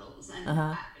 work models, and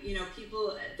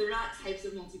people, they're not types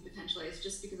of multipotentialites,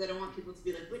 just because I don't want people to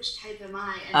be like, which type am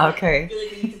I? And okay. feel like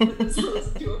they need to put themselves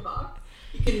into a box.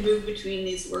 you can move between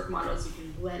these work models, you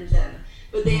can blend them,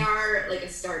 but they are like a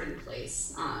starting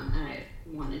place, and I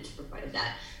wanted to provide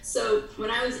that. So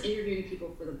when I was interviewing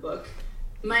people for the book,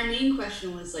 my main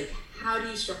question was like, how do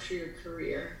you structure your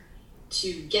career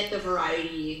to get the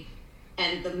variety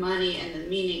and the money and the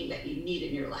meaning that you need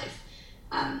in your life?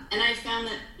 And I found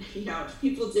that,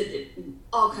 people did it in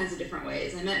all kinds of different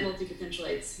ways. I met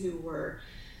multipotentialites who were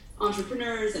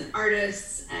entrepreneurs and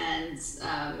artists, and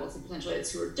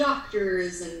multipotentialites who were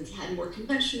doctors and had more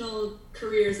conventional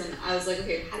careers. And I was like,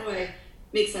 okay, how do I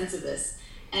make sense of this?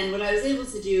 And what I was able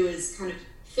to do is kind of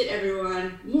fit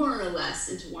everyone more or less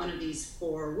into one of these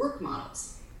 4 work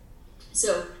models.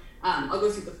 So I'll go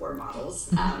through the 4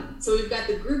 models. So we've got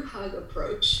the group hug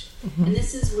approach, and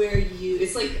this is where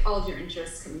it's like all of your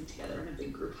interests coming together in a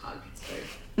big group hug.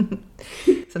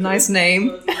 It's a nice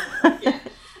name. Yeah.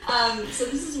 So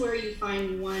this is where you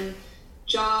find one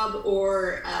job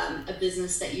or a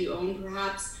business that you own,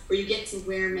 perhaps, where you get to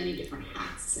wear many different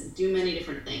hats and do many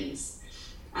different things.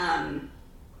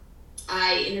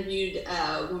 I interviewed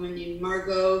a woman named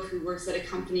Margot who works at a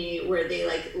company where they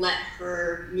let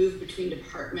her move between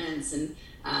departments, and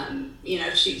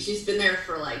she's been there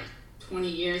for 20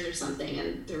 years or something.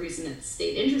 And the reason it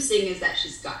stayed interesting is that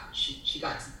she's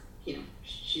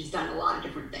done a lot of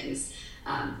different things,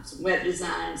 some web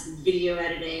design, some video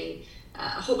editing,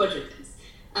 a whole bunch of things.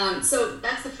 So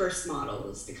that's the first model,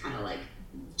 is to kind of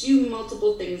do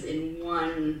multiple things in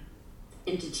one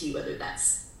entity, whether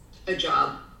that's a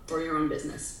job or your own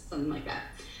business, something like that.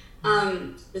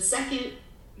 The second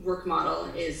work model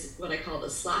is what I call the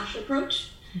slash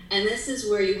approach. And this is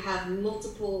where you have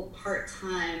multiple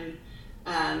part-time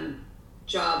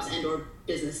jobs and or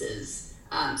businesses.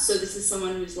 So this is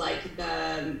someone who's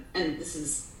and this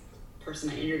is the person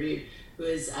I interviewed, who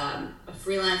is a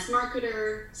freelance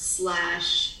marketer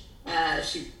 /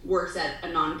 she works at a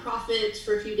nonprofit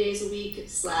for a few days a week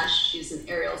 / she's an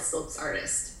aerial silks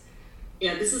artist.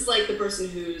 This is the person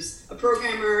who's a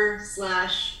programmer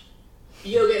 /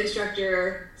 yoga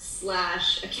instructor /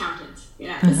 accountant.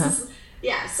 This is,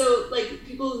 so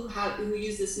people who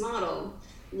use this model,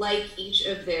 each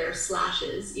of their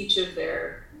slashes, each of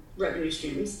their revenue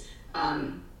streams,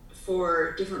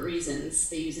 for different reasons.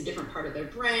 They use a different part of their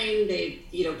brain. They,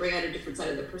 bring out a different side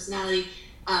of their personality.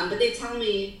 But they've told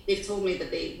me that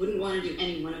they wouldn't want to do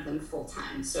any one of them full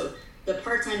time. So the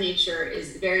part-time nature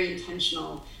is very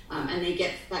intentional, and they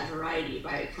get that variety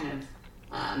by kind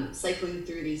of cycling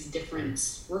through these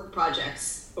different work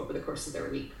projects over the course of their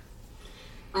week.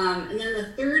 And then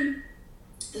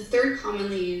the third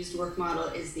commonly used work model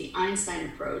is the Einstein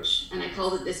approach, and I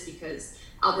called it this because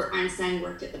Albert Einstein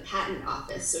worked at the patent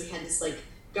office, so he had this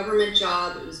government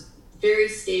job. It was very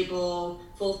stable,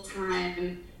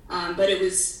 full-time, but it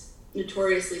was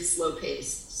notoriously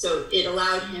slow-paced. So it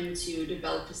allowed him to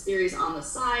develop his theories on the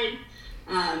side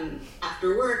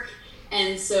after work.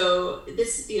 And so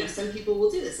this, some people will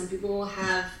do this. Some people will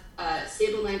have a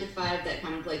stable 9-to-5 that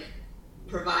kind of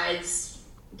provides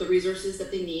the resources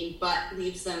that they need, but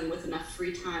leaves them with enough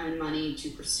free time and money to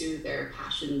pursue their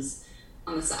passions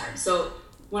on the side. So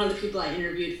one of the people I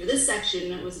interviewed for this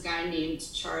section was a guy named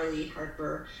Charlie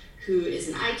Harper, who is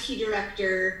an IT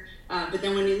director. But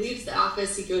then when he leaves the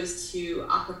office, he goes to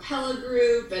a cappella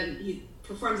group and he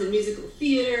performs in musical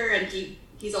theater, and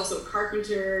he's also a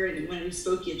carpenter, and when we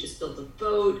spoke, he had just built a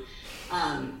boat.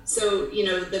 So,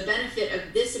 the benefit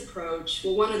of this approach,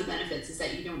 well, one of the benefits is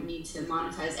that you don't need to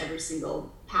monetize every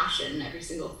single passion, every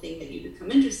single thing that you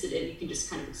become interested in. You can just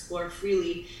kind of explore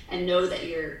freely and know that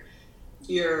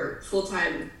your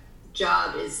full-time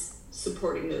job is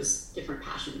supporting those different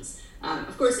passions.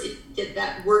 Of course,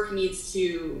 that work needs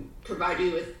to provide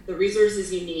you with the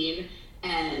resources you need,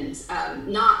 and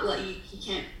not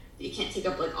you can't take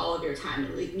up all of your time.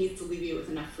 It needs to leave you with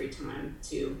enough free time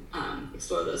to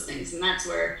explore those things, and that's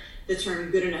where the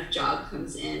term "good enough job"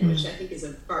 comes in, which I think is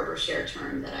a Barbara Sher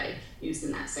term that I used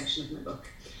in that section of my book.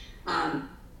 And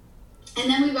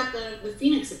then we've got the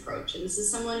Phoenix approach, and this is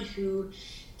someone who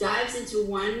dives into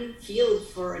one field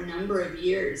for a number of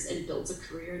years and builds a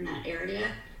career in that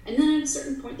area. And then at a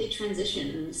certain point, they transition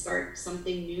and they start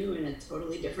something new in a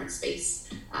totally different space.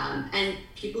 And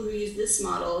people who use this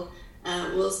model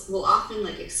will often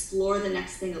explore the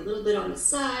next thing a little bit on the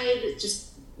side,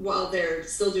 just while they're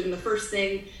still doing the first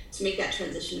thing, to make that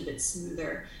transition a bit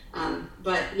smoother.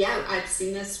 But yeah, I've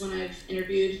seen this when I've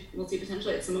interviewed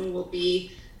multipotentialites. Someone will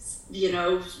be,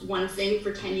 one thing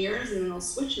for 10 years, and then they'll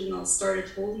switch and they'll start a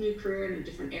whole new career in a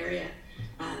different area.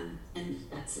 And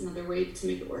that's another way to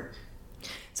make it work.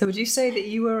 So would you say that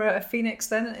you were a phoenix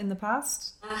then in the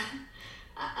past? I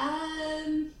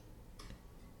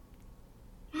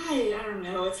don't know.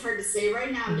 know. It's hard to say.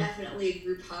 Right now, I'm definitely a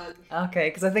group hug. Okay,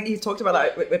 because I think you talked about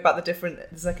that, about the different,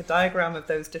 there's like a diagram of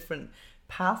those different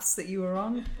paths that you were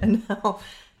on and how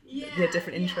the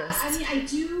different interests. I mean, I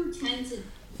do tend to,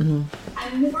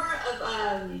 I'm more of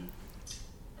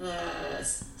a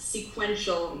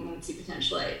sequential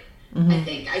multi-potentialite, I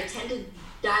think. I tend to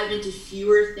dive into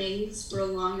fewer things for a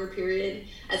longer period,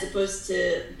 as opposed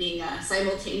to being a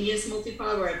simultaneous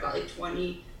multipod where I've got like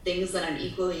 20 things that I'm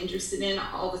equally interested in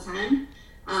all the time.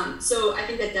 So I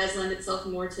think that does lend itself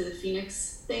more to the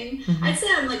Phoenix thing. I'd say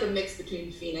I'm like a mix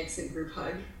between Phoenix and group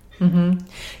hug.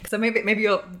 Because maybe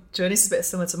your journey is a bit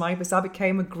similar to mine, because I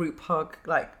became a group hug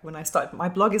like when I started. My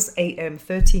blog is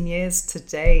 13 years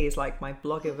today is like my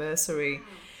blog anniversary.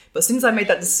 But as soon as I made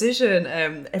that decision,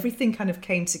 everything kind of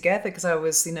came together, because I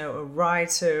was, a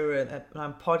writer and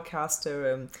I'm a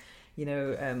podcaster,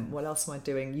 what else am I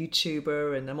doing?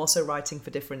 YouTuber, and I'm also writing for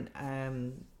different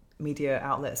media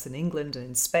outlets in England and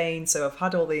in Spain. So I've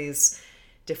had all these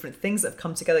different things that have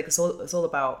come together, because it's all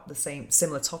about the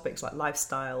similar topics like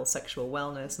lifestyle, sexual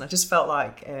wellness. And I just felt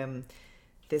like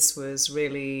this was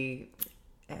really,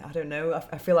 I don't know,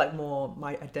 I feel like more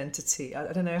my identity.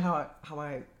 I don't know how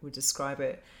I would describe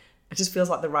it. It just feels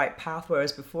like the right path,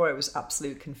 whereas before it was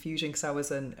absolute confusion, because I was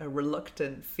a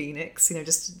reluctant phoenix,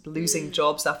 just losing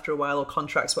jobs after a while, or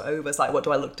contracts were over. It's like, what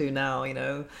do I do now,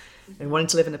 And wanting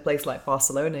to live in a place like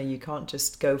Barcelona, you can't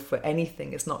just go for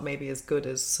anything. It's not maybe as good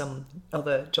as some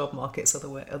other job markets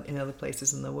in other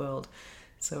places in the world.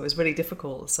 So it was really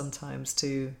difficult sometimes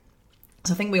to...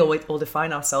 So I think we all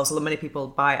define ourselves, although many people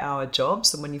buy our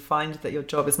jobs, and when you find that your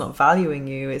job is not valuing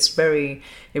you, it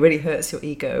really hurts your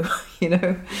ego,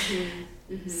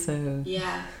 So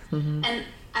yeah, and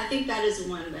I think that is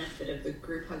one benefit of the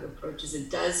group hug approach, is it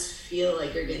does feel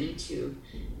like you're getting to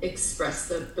express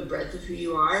the breadth of who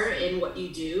you are in what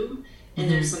you do, and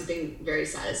there's something very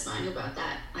satisfying about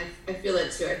that. I feel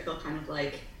that too. I feel kind of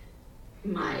like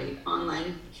my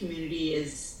online community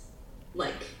is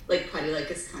like Putty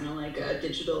Like is kind of like a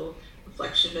digital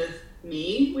reflection of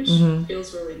me, which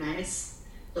feels really nice,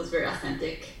 feels very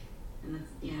authentic, and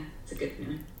it's a good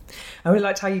feeling. I really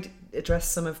liked how you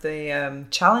addressed some of the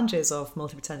challenges of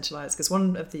multipotentialites, because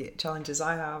one of the challenges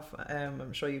I have,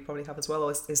 I'm sure you probably have as well,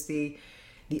 is the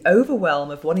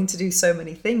overwhelm of wanting to do so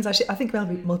many things. Actually, I think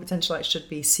multipotentialites should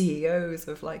be CEOs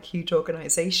of like huge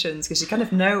organizations, because you kind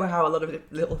of know how a lot of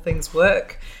little things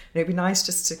work, and it'd be nice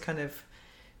just to kind of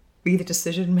be the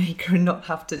decision maker and not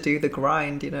have to do the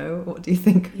grind, What do you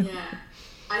think? Yeah,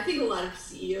 I think a lot of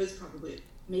CEOs probably,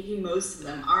 maybe most of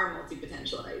them, are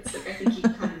multi-potentialites. Like, I think you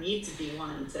kind of need to be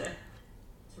one to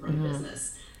run a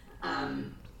business. So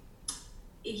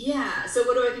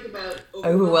what do I think about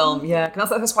overwhelm? Yeah,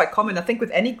 because that's quite common. I think with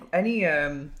any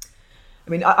I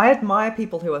admire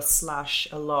people who are slash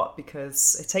a lot,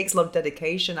 because it takes a lot of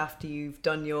dedication after you've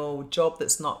done your job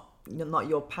that's not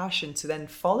your passion, to then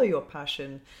follow your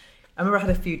passion. I remember I had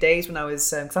a few days when I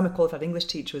was, because I'm a qualified English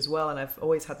teacher as well, and I've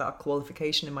always had that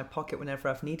qualification in my pocket whenever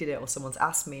I've needed it, or someone's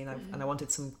asked me, and I wanted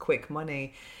some quick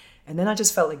money. And then I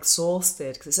just felt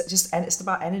exhausted, because it's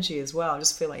about energy as well. I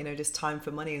just feel like, just time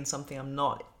for money in something I'm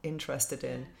not interested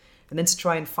in. And then to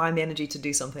try and find the energy to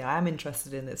do something I am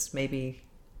interested in that's maybe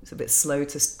it's a bit slow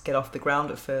to get off the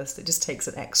ground at first. It just takes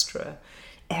an extra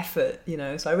effort,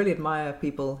 So I really admire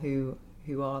people who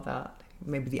are that,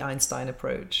 maybe the Einstein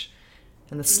approach.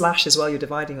 And the slash as well, you're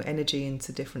dividing your energy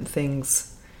into different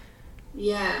things.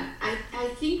 Yeah, I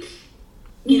think,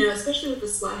 especially with the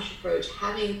slash approach,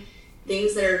 having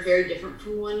things that are very different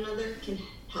from one another can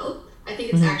help. I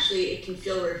think it's actually, it can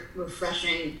feel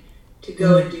refreshing to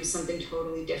go and do something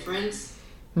totally different.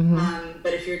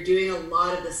 But if you're doing a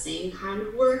lot of the same kind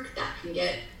of work, that can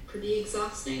get pretty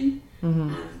exhausting,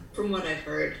 from what I've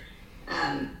heard.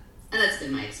 And that's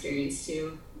been my experience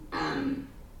too.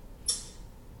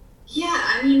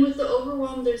 With the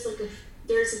overwhelm, there's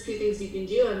a few things you can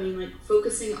do. Like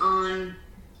focusing on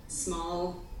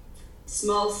small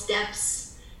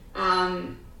steps,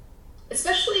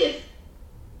 especially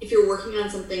if you're working on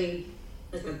something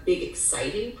like a big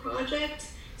exciting project.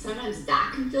 Sometimes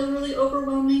that can feel really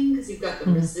overwhelming, because you've got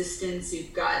the resistance,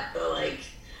 you've got the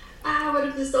what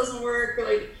if this doesn't work,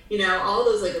 or all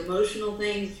those emotional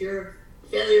things, fear of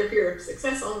failure, fear of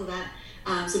success, all of that.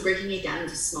 So breaking it down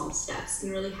into small steps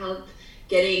can really help.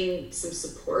 Getting some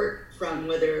support from,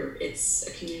 whether it's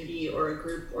a community or a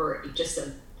group or just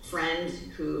a friend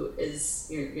who is,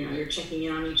 you're checking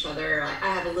in on each other. I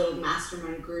have a little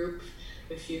mastermind group,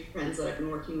 a few friends that I've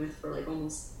been working with for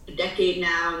almost a decade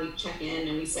now, and we check in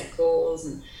and we set goals,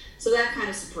 and so that kind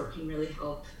of support can really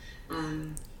help.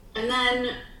 And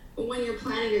then when you're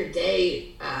planning your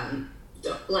day,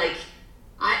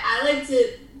 I like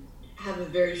to have a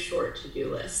very short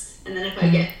to-do list, and then if I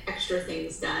get extra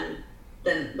things done,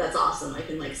 then that's awesome. I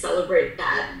can like celebrate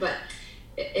that, but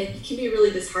it can be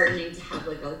really disheartening to have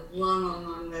like a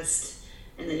long list,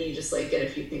 and then you just like get a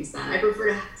few things done. I prefer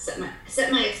to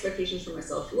set my expectations for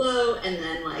myself low, and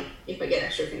then like if I get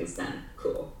extra things done,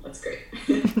 cool, that's great.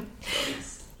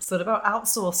 Bonus. So about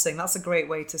outsourcing, that's a great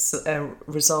way to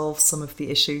resolve some of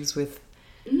the issues with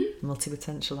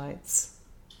multipotentialites.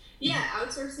 Yeah,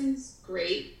 outsourcing's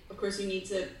great. Of course, you need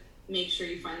to make sure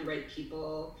you find the right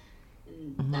people,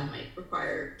 and that might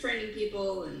require training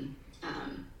people. And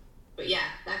but yeah,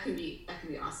 that can be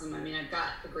awesome. I mean, I've got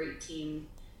a great team,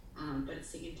 but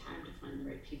it's taking time to find the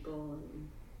right people,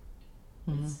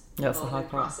 and That's the hard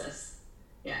part. Process.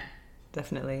 Yeah,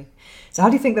 definitely. So, how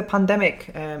do you think the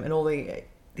pandemic and all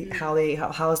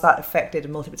how has that affected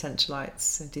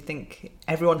multipotentialites? Do you think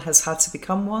everyone has had to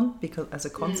become one because as a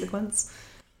consequence?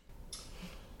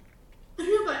 I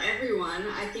don't know about everyone.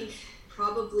 I think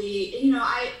probably,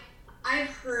 I've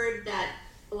heard that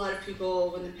a lot of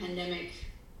people, when the pandemic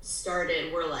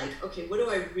started, were like, okay, what do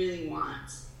I really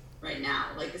want right now?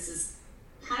 Like, this is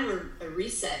kind of a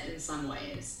reset in some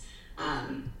ways.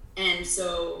 And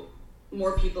so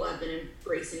more people have been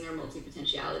embracing their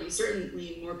multipotentiality.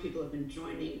 Certainly more people have been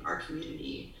joining our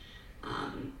community.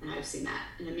 And I've seen that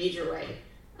in a major way.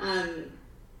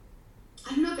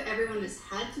 I don't know if everyone has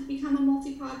had to become a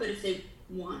multipod, but if they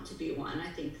want to be one, I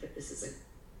think that this is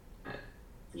a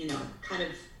kind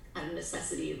of a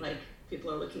necessity. Like,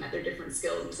 people are looking at their different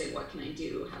skills and saying, what can I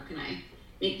do? How can I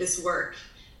make this work?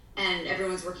 And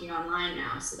everyone's working online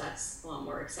now, so that's a lot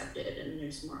more accepted, and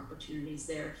there's more opportunities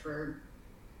there for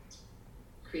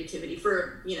creativity,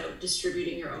 for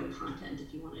distributing your own content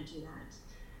if you want to do that.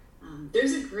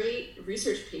 There's a great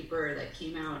research paper that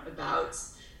came out about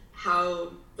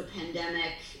how the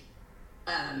pandemic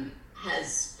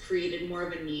has created more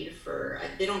of a need for,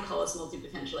 they don't call us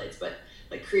multipotentialites, but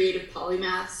like creative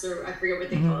polymaths, or I forget what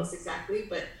they call us exactly,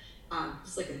 but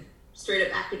it's like a straight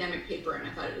up academic paper, and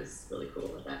I thought it was really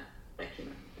cool that came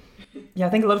out. Yeah, I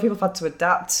think a lot of people have had to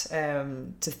adapt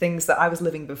to things that I was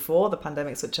living before the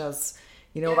pandemic, such as,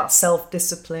 that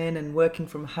self-discipline and working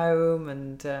from home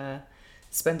and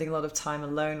spending a lot of time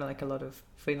alone, like a lot of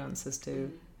freelancers do.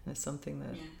 And it's something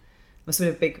that must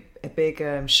have been a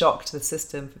big shock to the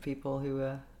system for people who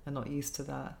are not used to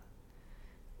that.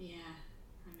 Yeah,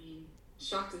 I mean,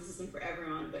 shock to the system for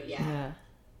everyone, but yeah.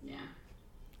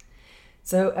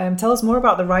 So tell us more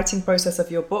about the writing process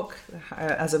of your book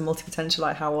as a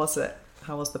multipotentialite. How was it?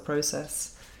 How was the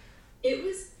process? It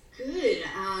was good.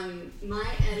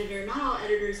 My editor, not all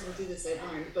editors will do this,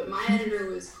 I've learned, but my editor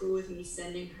was cool with me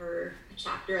sending her a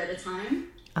chapter at a time.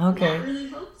 Okay. And that really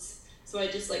helped. So I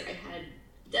just I had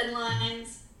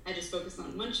deadlines. I just focused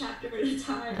on one chapter at a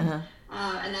time.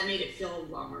 And that made it feel a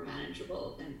lot more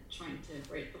manageable than trying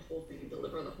to write the whole thing and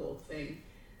deliver the whole thing.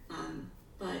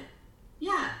 But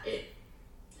yeah,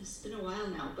 it's been a while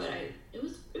now, but it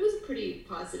was a pretty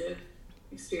positive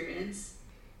experience.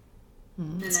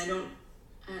 And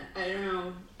I don't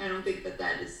know. I don't think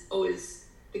that is always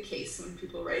the case when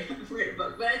people write a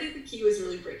book. But I think the key was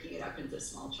really breaking it up into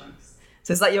small chunks.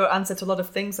 So is that your answer to a lot of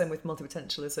things then with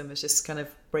multipotentialism, is just kind of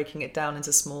breaking it down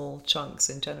into small chunks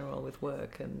in general with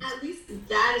work? And at least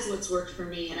that is what's worked for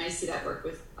me, and I see that work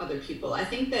with other people. I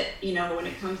think that, when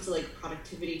it comes to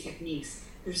productivity techniques,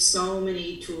 there's so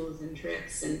many tools and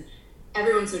tricks, and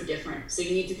everyone's so different. So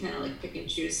you need to kind of pick and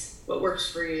choose what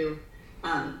works for you.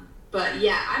 But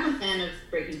yeah, I'm a fan of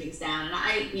breaking things down, and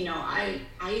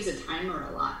I use a timer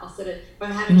a lot. I'll set if I'm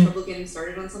having trouble getting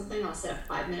started on something, I'll set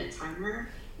a 5-minute timer,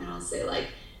 and I'll say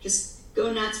just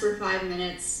go nuts for 5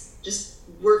 minutes, just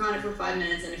work on it for 5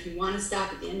 minutes, and if you want to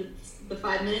stop at the end of the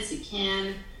 5 minutes, you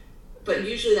can. But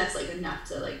usually that's enough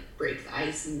to break the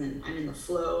ice, and then I'm in the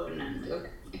flow, and I'm okay,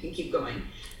 I can keep going.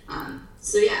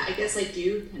 So yeah, I guess I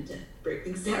do tend to break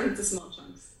things down into small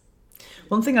chunks.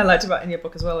 One thing I liked about in your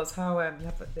book as well is how you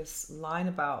have this line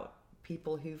about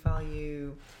people who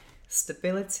value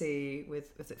stability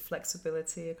with, was it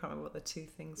flexibility? I can't remember what the two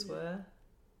things were.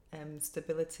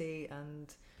 Stability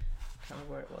and I can't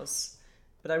remember where it was.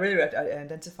 But I really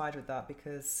identified with that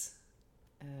because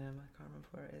I can't remember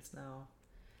where it is now.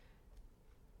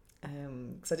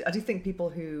 Because I do think people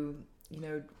who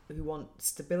want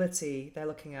stability, they're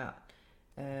looking at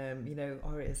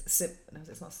or it's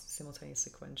not simultaneous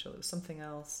sequential, it was something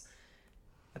else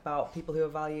about people who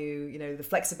value the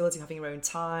flexibility of having your own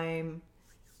time,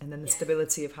 and then the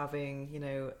stability of having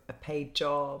a paid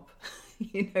job,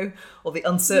 or the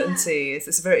uncertainty.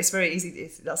 It's very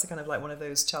easy. That's kind of one of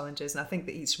those challenges, and I think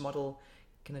that each model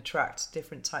can attract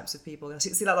different types of people. I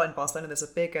see that a lot in Barcelona. There's a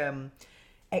big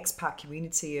expat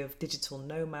community of digital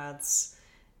nomads.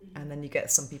 And then you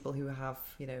get some people who have,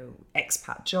 you know,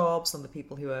 expat jobs, some of the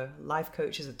people who are life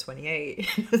coaches at 28.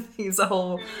 There's a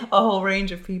whole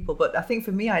range of people. But I think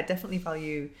for me, I definitely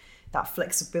value that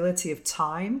flexibility of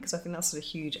time, because I think that's a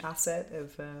huge asset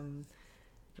of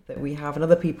that we have. And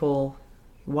other people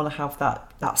want to have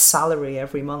that salary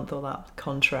every month or that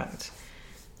contract.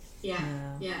 Yeah.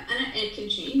 And it can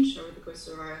change over the course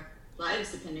of our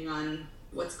lives depending on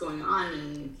what's going on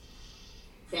and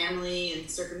family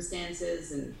and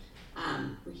circumstances, and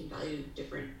we can value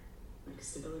different, like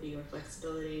stability or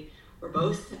flexibility or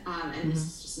both, and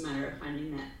it's just a matter of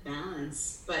finding that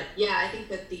balance. But yeah, I think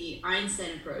that the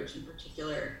Einstein approach in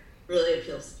particular really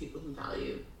appeals to people who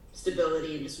value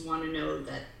stability and just want to know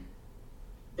that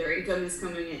their income is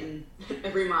coming in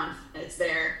every month, it's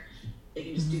there, they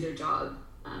can just do their job,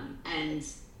 and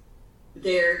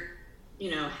they're, you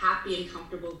know, happy and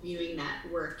comfortable viewing that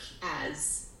work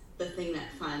as the thing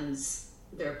that funds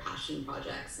their passion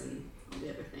projects and all the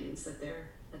other things that they're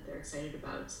excited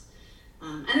about.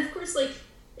 And of course, like,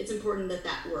 it's important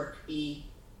that work be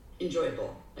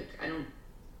enjoyable. Like,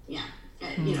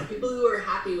 you know, people who are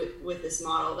happy with this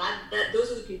model, that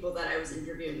those are the people that I was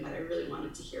interviewing that I really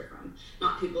wanted to hear from,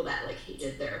 not people that like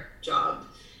hated their job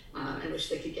and wish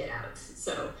they could get out.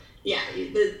 So yeah,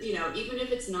 you know, even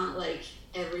if it's not like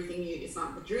it's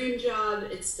not the dream job,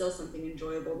 it's still something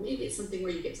enjoyable. Maybe it's something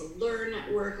where you get to learn at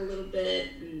work a little bit,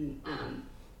 and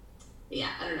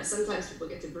I don't know, sometimes people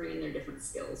get to bring in their different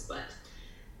skills, but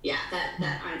yeah,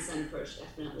 that Einstein approach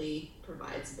definitely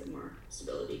provides a bit more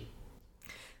stability.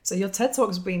 So your TED Talk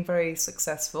has been very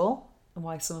successful, and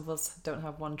why some of us don't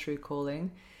have one true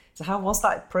calling. So how was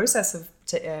that process of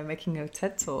making a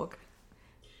TED Talk?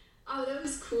 Oh, that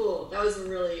was cool. That was a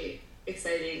really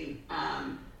exciting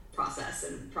process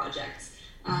and project.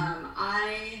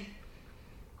 I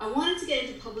wanted to get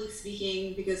into public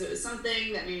speaking because it was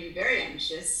something that made me very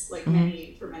anxious, like for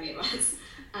many of us.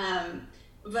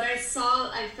 But I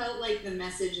felt like the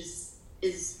message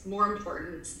is more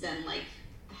important than like,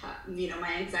 you know,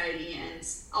 my anxiety, and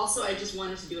also I just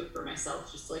wanted to do it for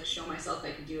myself, just to like show myself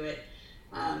I could do it.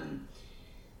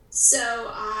 So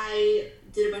I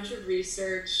did a bunch of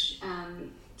research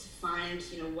to find,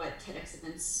 you know, what TEDx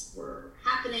events were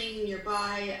happening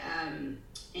nearby,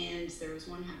 and there was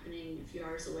one happening a few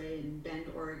hours away in Bend,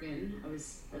 Oregon. I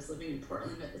was living in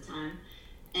Portland at the time,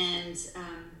 and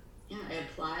I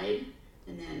applied,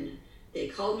 and then they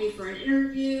called me for an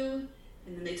interview,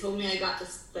 and then they told me I got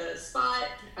the spot,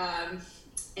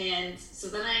 and so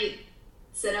then I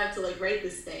set out to like write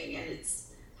this thing, and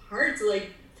it's hard to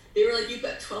like. They were like, "You've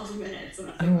got 12 minutes," and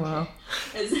I was like, "Oh wow!"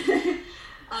 Okay.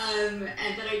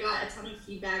 But I got a ton of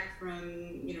feedback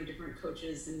from, you know, different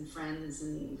coaches and friends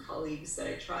and colleagues that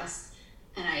I trust,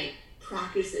 and I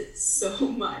practiced it so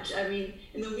much. I mean,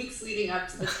 in the weeks leading up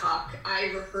to the talk, I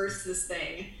rehearsed this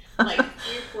thing like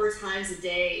 3 or 4 times a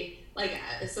day. Like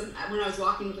when I was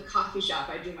walking to the coffee shop,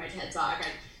 I do my TED Talk. I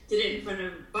did it in front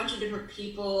of a bunch of different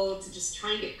people to just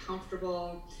try and get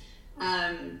comfortable.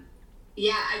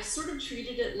 I sort of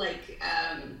treated it like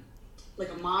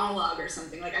a monologue or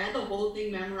something. Like I had the whole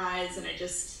thing memorized, and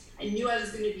I knew I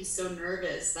was going to be so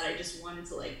nervous that I just wanted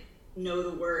to like know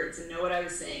the words and know what I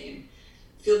was saying and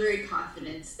feel very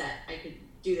confident that I could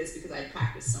do this because I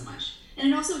practiced so much.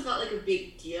 And it also felt like a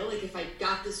big deal. Like if I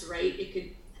got this right, it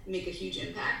could make a huge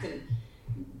impact, and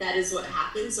that is what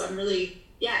happened. So I'm really,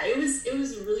 it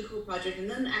was a really cool project. And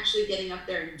then actually getting up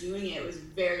there and doing it was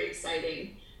very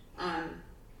exciting.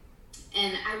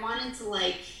 And I wanted to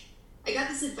I got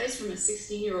this advice from a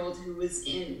 16-year-old who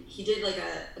he did like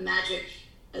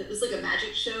it was like a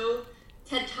magic show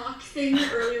TED Talk thing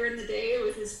earlier in the day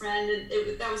with his friend, and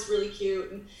that was really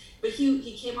cute. But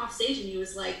he came off stage and he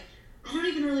was like, I don't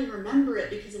even really remember it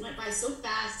because it went by so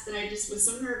fast and I just was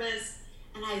so nervous.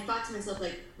 And I thought to myself,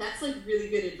 like, that's like really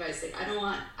good advice. Like I don't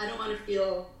want to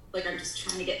feel like I'm just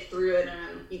trying to get through it,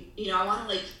 and I want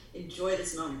to like enjoy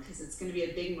this moment because it's going to be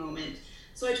a big moment.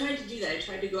 So I tried to do that. I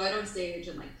tried to go out on stage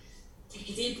and like take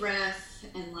a deep breath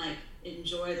and like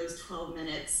enjoy those 12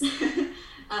 minutes. It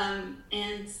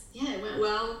went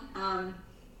well.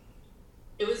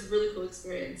 It was a really cool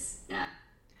experience. Yeah.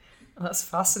 Oh, that's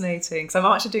fascinating. So I'm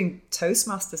actually doing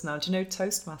Toastmasters now. Do you know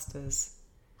Toastmasters?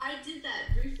 I did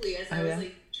that briefly as I was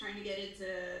like trying to get into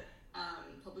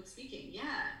public speaking.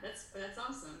 Yeah, that's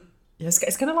awesome. Yeah,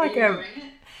 it's kind of like Are you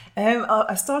enjoying it?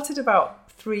 I started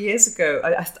about 3 years ago.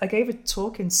 I gave a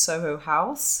talk in Soho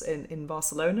House in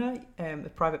Barcelona, a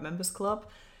private members club,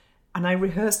 and I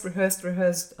rehearsed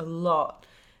a lot.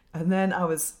 And then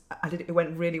it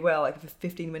went really well, like a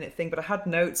 15-minute thing, but I had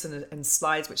notes and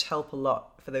slides which help a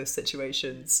lot for those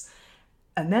situations.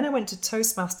 And then I went to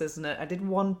Toastmasters and I did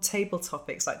one table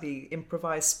topics, like the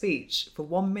improvised speech for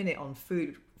 1 minute on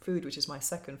food, which is my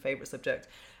second favourite subject.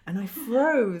 And I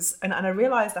froze and I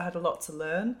realised I had a lot to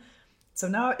learn. So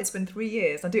now it's been 3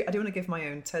 years. I do want to give my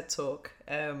own TED talk,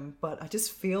 but I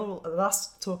just feel the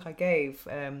last talk I gave,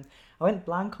 I went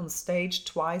blank on stage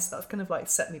twice. That's kind of like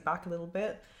set me back a little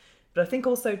bit. But I think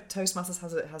also Toastmasters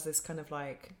has this kind of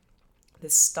like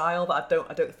this style that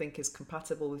I don't think is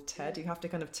compatible with TED. You have to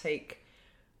kind of take,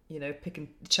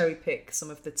 cherry pick some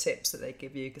of the tips that they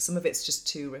give you, because some of it's just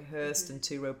too rehearsed and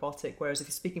too robotic. Whereas if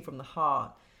you're speaking from the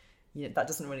heart,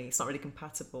 it's not really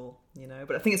compatible,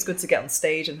 But I think it's good to get on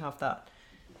stage and have that,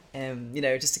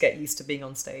 just to get used to being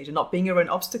on stage and not being your own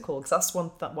obstacle, because that's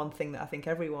one thing that I think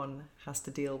everyone has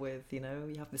to deal with. You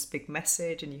have this big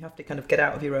message and you have to kind of get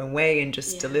out of your own way and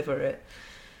just deliver it.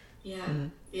 Yeah,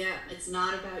 it's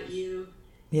not about you.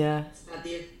 Yeah, it's about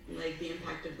the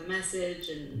impact of the message,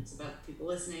 and it's about people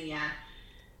listening. Yeah,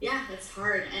 it's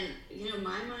hard, and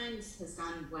my mind has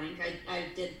gone blank. I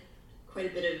did quite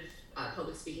a bit of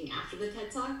public speaking after the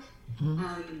TED Talk,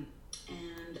 and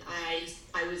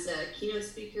I was a keynote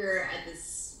speaker at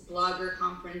this blogger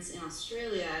conference in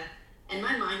Australia, and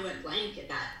my mind went blank at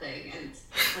that thing, and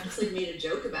I just made a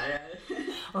joke about it.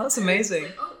 Well, that's amazing.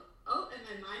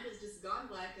 And my mind has just gone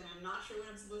blank, and I'm not sure what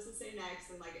I'm supposed to say next,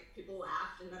 and people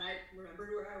laughed, and then I remembered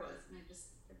where I was, and I just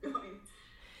kept going.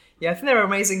 Yeah, I think there are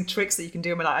amazing tricks that you can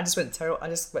do. I mean, I just said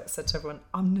to everyone,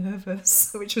 I'm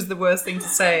nervous, which was the worst thing to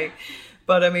say.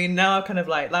 But I mean, now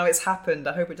now it's happened.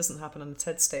 I hope it doesn't happen on the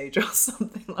TED stage or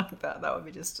something like that. That would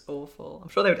be just awful. I'm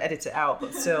sure they would edit it out,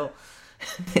 but still,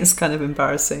 it's kind of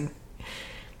embarrassing.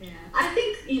 Yeah, I think,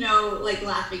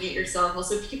 laughing at yourself,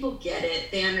 also people get it.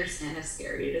 They understand how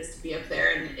scary it is to be up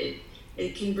there, and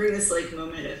it can bring this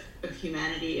moment of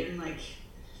humanity and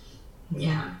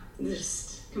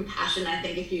just compassion. I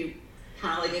think if you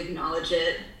kind of acknowledge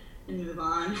it and move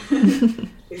on.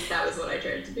 At least that was what I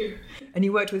tried to do. And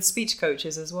you worked with speech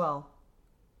coaches as well?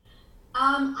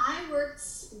 I worked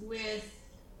with,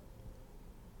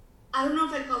 I don't know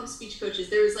if I'd call them speech coaches.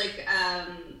 There was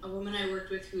a woman I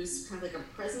worked with who was kind of a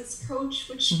presence coach,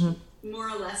 which more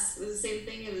or less was the same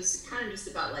thing. It was kind of just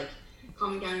about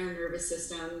calming down your nervous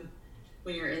system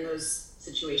when you're in those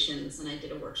situations. And I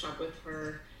did a workshop with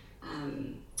her.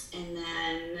 And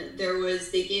then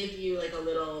they gave you a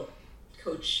little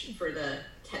coach for the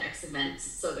TEDx events.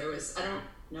 So there was, I don't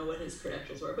know what his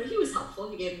credentials were, but he was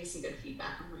helpful. He gave me some good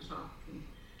feedback on my talk, and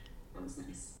that was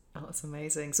nice. Oh, that's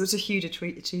amazing. So it's a huge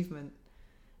achievement.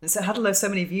 And so it had so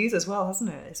many views as well,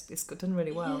 hasn't it? It's done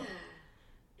really well.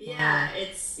 Yeah. Wow.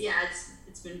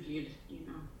 It's been viewed,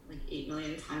 8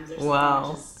 million times or something, wow.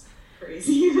 Which is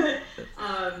crazy. But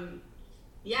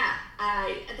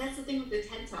that's the thing with the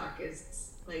TED Talk is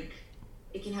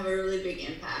it can have a really big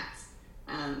impact.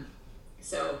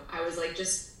 So I was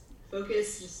just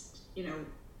focus,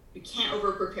 we can't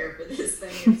over prepare for this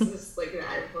thing. It's just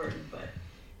that important. But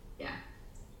yeah,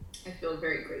 I feel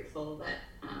very grateful that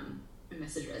my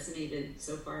message resonated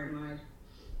so far and wide.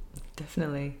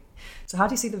 Definitely. So how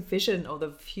do you see the vision or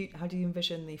how do you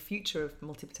envision the future of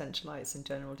multipotentialites in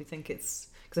general? Do you think it's,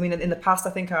 because I mean, in the past,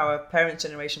 I think our parents'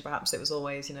 generation, perhaps it was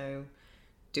always,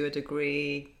 do a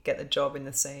degree, get a job in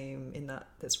that's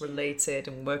related,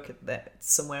 and work at that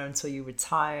somewhere until you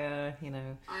retire, I mean,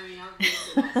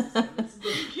 obviously that's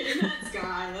broken. That's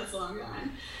gone. That's long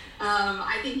gone.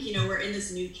 I think, we're in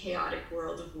this new chaotic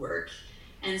world of work.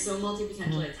 And so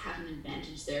multipotentialites have an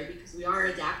advantage there because we are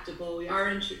adaptable, we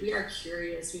are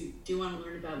curious, we do want to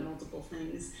learn about multiple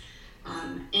things.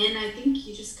 And I think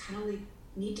you just kind of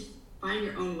need to find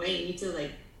your own way. You need to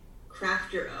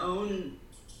craft your own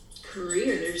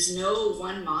career. There's no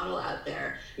one model out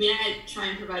there. I mean, I try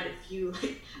and provide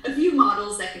a few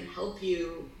models that can help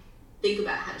you think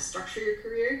about how to structure your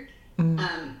career.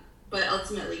 But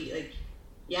ultimately,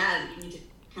 you need to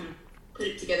kind of put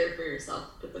it together for yourself,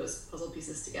 put those puzzle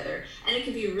pieces together. And it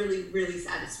can be really, really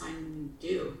satisfying when you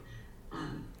do.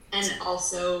 And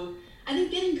also, I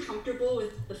think getting comfortable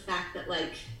with the fact that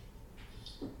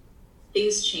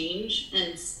things change,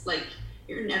 and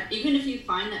even if you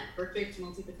find that perfect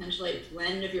multipotentialite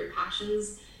blend of your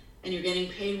passions and you're getting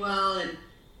paid well, and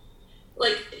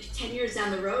 10 years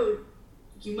down the road,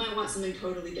 you might want something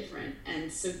totally different.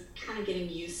 And so kind of getting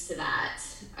used to that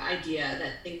idea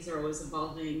that things are always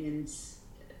evolving, and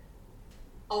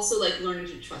also learning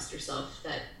to trust yourself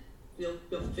that you'll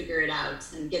figure it out,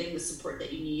 and getting the support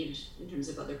that you need in terms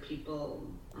of other people.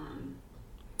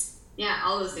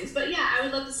 All those things. But I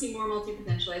would love to see more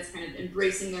multipotentialites kind of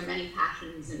embracing their many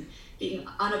passions and being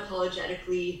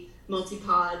unapologetically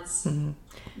multipods,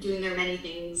 doing their many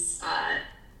things,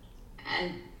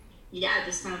 and yeah,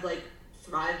 just kind of like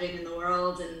thriving in the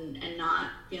world and not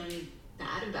feeling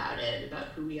bad about it, about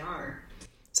who we are.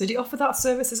 So do you offer that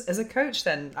service as a coach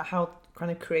then? How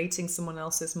kind of creating someone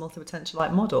else's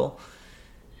multi-potentialite model?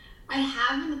 I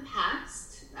have in the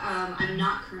past. I'm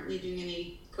not currently doing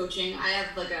any coaching. I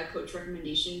have like a coach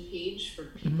recommendation page for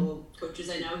people, coaches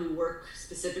I know who work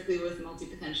specifically with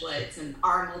multi-potentialites and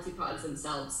are multipods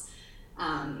themselves.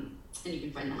 And you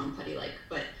can find that on Putty Like.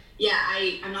 But yeah,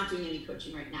 I'm not doing any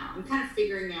coaching right now. I'm kind of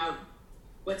figuring out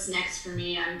what's next for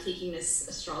me. I'm taking this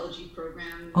astrology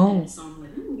program, and so I'm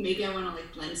like, ooh, maybe I want to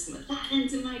like blend some of that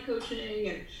into my coaching.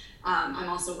 And I'm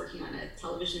also working on a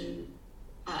television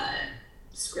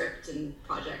script and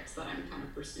projects that I'm kind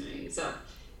of pursuing. So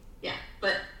yeah,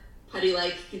 but Putty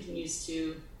Like continues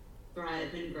to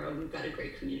thrive and grow. We've got a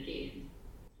great community.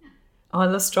 Yeah. Oh,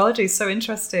 astrology is so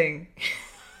interesting.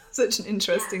 Such an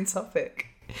interesting topic.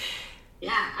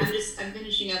 Yeah, I'm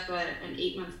finishing up an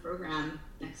 8-month program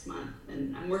next month,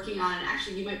 and I'm working on,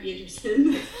 actually you might be interested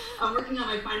in this, I'm working on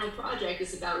my final project.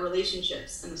 It's about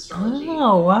relationships and astrology.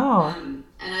 Oh, wow. And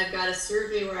I've got a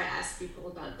survey where I ask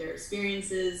people about their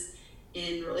experiences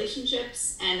in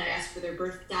relationships, and I ask for their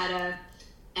birth data,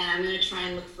 and I'm going to try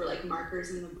and look for like markers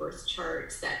in the birth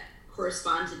charts that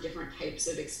correspond to different types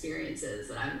of experiences.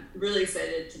 And I'm really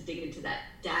excited to dig into that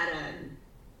data and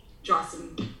draw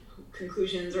some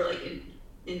conclusions or like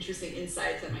interesting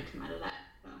insights that might come out of that.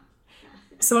 So,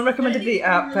 yeah. Someone recommended the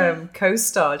app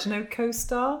CoStar. Do you know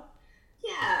CoStar?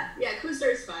 Yeah,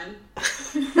 CoStar is fun.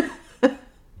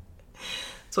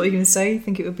 So what are you going to say? You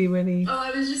think it would be really... Oh,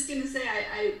 I was just going to say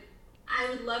I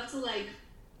would love to like,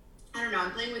 I don't know,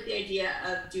 I'm playing with the idea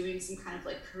of doing some kind of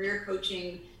like career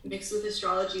coaching mixed with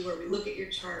astrology where we look at your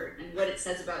chart and what it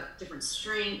says about different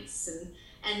strengths,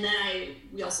 and then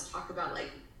we also talk about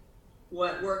like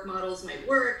what work models might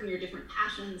work and your different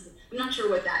passions. I'm not sure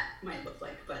what that might look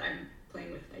like, but I'm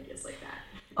playing with ideas like that.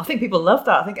 I think people love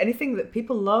that. I think anything that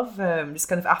people love, just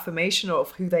kind of affirmation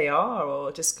of who they are,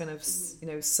 or just kind of, you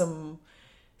know, some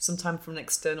time from an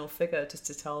external figure just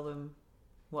to tell them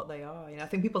what they are. You know, I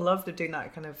think people love doing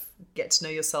that kind of get to know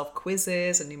yourself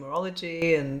quizzes and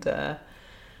numerology and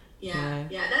yeah,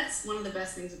 that's one of the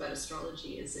best things about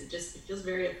astrology is it feels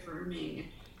very affirming.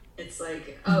 It's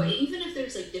like, oh, even if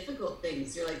there's like difficult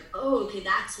things, you're like, oh, okay,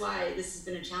 that's why this has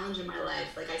been a challenge in my life.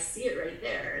 Like I see it right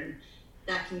there, and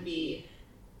that can be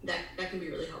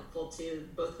really helpful to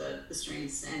both the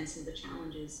strengths and some of the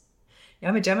challenges. Yeah,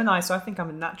 I'm a Gemini, so I think I'm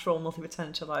a natural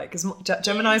multi-potentialite because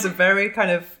Geminis are very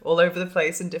kind of all over the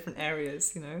place in different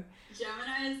areas, you know.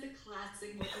 Gemini is the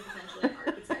classic multi-potentialite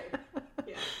archetype.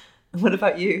 Yeah. What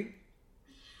about you?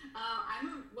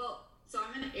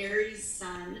 I'm an Aries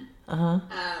sun.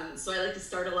 So I like to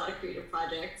start a lot of creative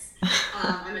projects.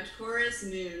 I'm a Taurus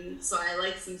moon, so I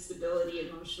like some stability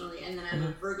emotionally, and then I'm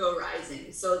a Virgo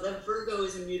rising. So the Virgo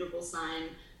is a mutable sign.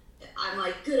 I'm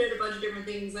like good at a bunch of different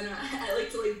things, and I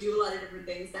like to like do a lot of different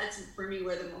things. That's for me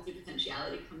where the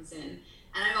multi-potentiality comes in.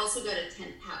 And I've also got a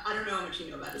 10th house. I don't know how much you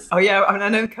know about this. Oh yeah, I mean I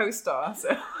know CoStar.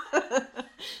 So.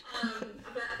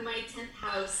 But my 10th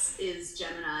house is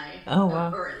Gemini. Oh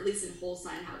wow. Or at least in whole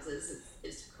sign houses,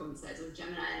 it coincides with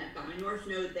Gemini, and I've got my North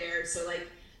Node there. So like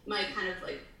my kind of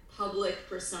like public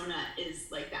persona is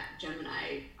like that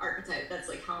Gemini archetype. That's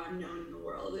like how I'm known in the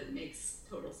world. It makes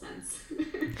total sense.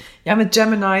 Yeah, I'm a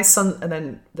Gemini sun, and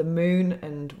then the moon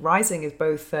and rising is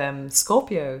both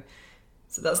Scorpio.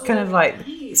 So that's kind of like, nice.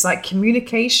 It's like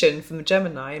communication from the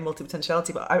Gemini and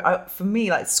multi-potentiality. But I, for me,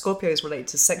 like Scorpio is related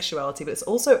to sexuality, but it's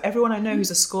also everyone I know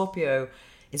who's a Scorpio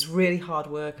is really hard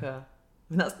worker.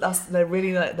 I mean, they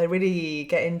really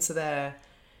get into their,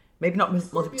 maybe not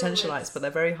multi-potentialites, but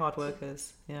they're very hard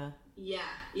workers. Yeah.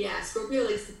 Yeah. Scorpio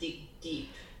likes to dig deep.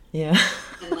 Yeah.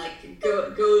 And like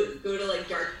go to like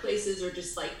dark places, or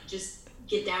just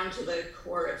get down to the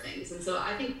core of things. And so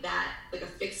I think that like a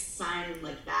fixed sign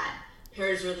like that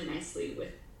pairs really nicely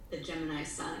with the Gemini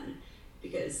sun,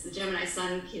 because the Gemini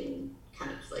sun can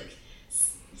kind of like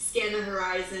scan the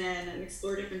horizon and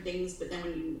explore different things, but then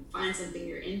when you find something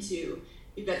you're into,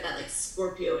 you've got that like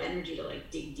Scorpio energy to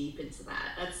like dig deep into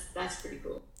that. That's pretty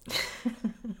cool.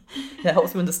 That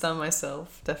helps me understand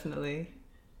myself, definitely.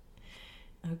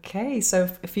 Okay, so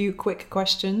a few quick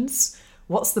questions.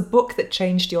 What's the book that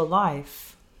changed your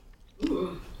life?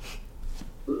 Ooh.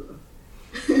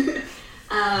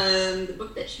 The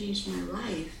book that changed my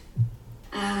life.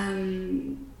 I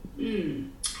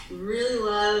really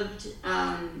loved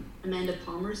Amanda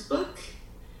Palmer's book,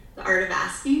 The Art of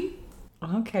Asking.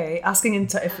 Okay, asking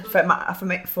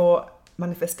for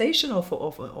manifestation or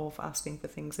for asking for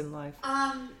things in life.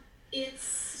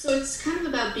 It's kind of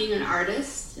about being an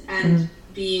artist and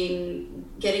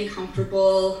getting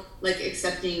comfortable, like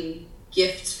accepting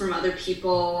gifts from other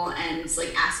people and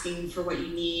like asking for what you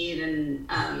need. And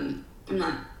I'm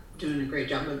not doing a great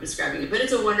job of describing it, but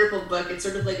it's a wonderful book. It's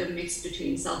sort of like a mix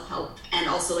between self-help and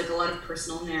also like a lot of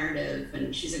personal narrative,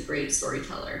 and she's a great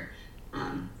storyteller.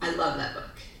 I love that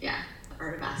book. Yeah, The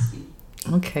Art of Asking.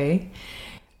 Okay.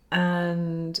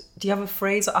 And do you have a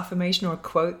phrase or affirmation or a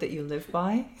quote that you live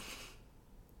by?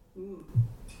 Ooh.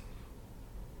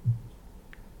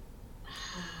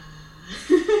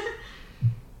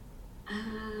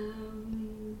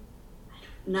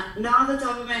 Not off the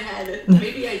top of my head.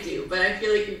 Maybe I do, but I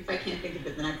feel like if I can't think of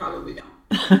it, then I probably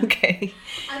don't. Okay.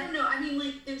 I don't know. I mean,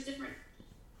 like, there's different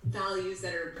values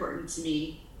that are important to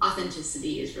me.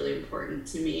 Authenticity is really important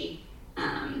to me.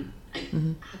 I have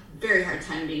a very hard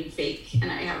time being fake, and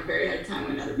I have a very hard time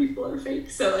when other people are fake.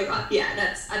 So, like, yeah,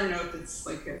 that's, I don't know if it's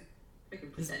like I can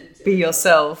put that into be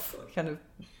yourself, kind of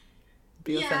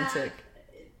be authentic.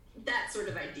 That sort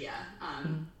of idea,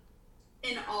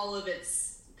 in all of its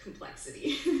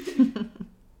complexity.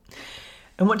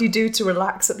 And what do you do to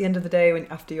relax at the end of the day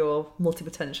after your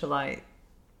multipotentialite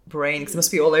brain? Because it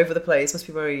must be all over the place. It must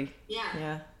be very...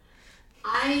 Yeah.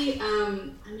 I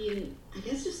mean, I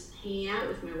guess just hanging out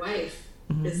with my wife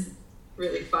is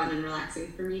really fun and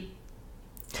relaxing for me.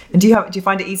 And do you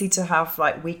find it easy to have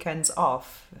like weekends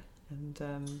off?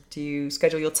 And do you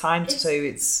schedule your time so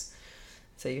you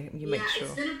make sure?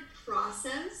 It's been a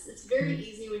process. It's very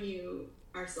easy when you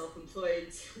are self-employed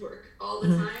to work all the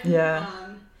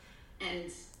time.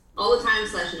 And all the time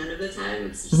 / none of the time.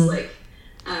 It's just like,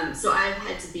 so I've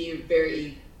had to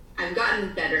be I've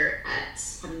gotten better at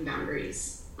having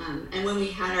boundaries. And when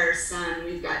we had our son,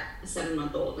 we've got a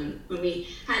 7-month-old, and when we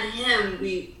had him,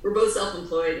 we were both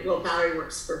self-employed. Well, Valerie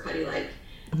works for Putty Like,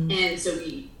 and so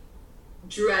we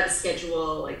drew out a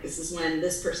schedule, like this is when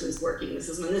this person's working, this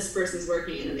is when this person's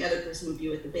working, and then the other person would be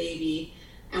with the baby.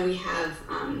 And we have,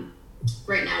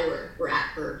 right now we're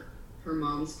at her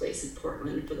mom's place in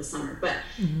Portland for the summer. But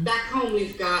back home,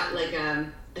 we've got like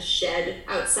a shed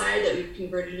outside that we've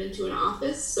converted into an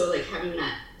office. So like having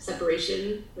that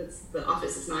separation, the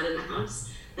office is not in the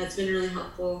house. That's been really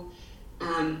helpful.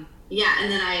 And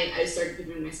then I started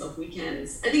giving myself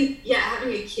weekends. I think,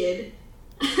 having a kid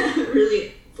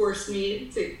really forced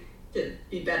me to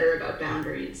be better about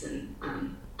boundaries, and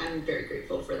I'm very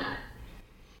grateful for that.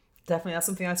 Definitely, that's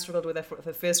something I struggled with for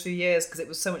the first few years because it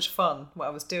was so much fun what I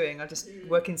was doing. I just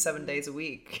working 7 days a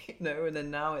week, and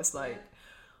then now it's like,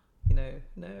 no,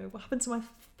 what happened to my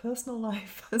personal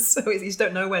life? So you just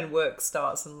don't know when work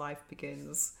starts and life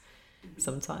begins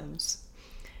sometimes.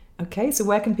 Okay, so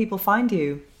where can people find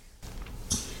you?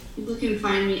 People can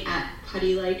find me at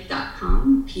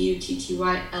puttylike.com,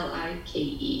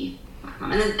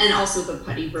 PUTTYLIKE.com, and also the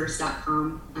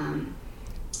puttyverse.com.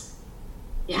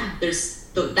 There's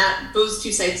those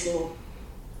two sites will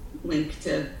link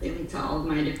to all of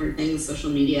my different things, social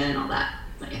media and all that.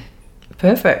 But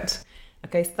Perfect.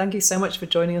 Okay, thank you so much for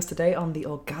joining us today on the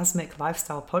Orgasmic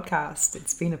Lifestyle Podcast.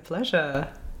 It's been a pleasure.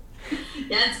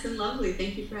 It's been lovely.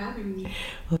 Thank you for having me.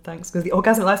 Well, thanks. Because the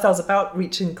Orgasmic Lifestyle is about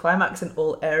reaching climax in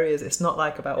all areas. It's not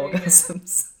like about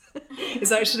orgasms.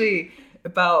 It's actually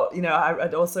about,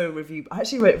 I'd also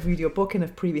reviewed your book in a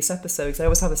previous episode. So I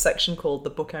always have a section called The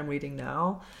Book I'm Reading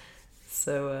Now.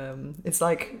 So it's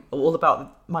like all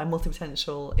about my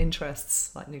multipotential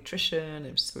interests, like nutrition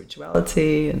and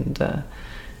spirituality and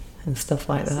stuff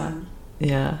like that.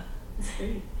 Yeah. That's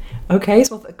great. Okay,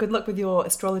 so good luck with your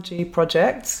astrology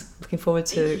project. Looking forward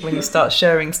to when you start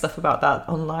sharing stuff about that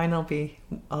online. I'll be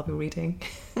reading.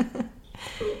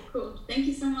 Cool. Thank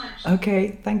you so much.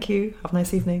 Okay, thank you. Have a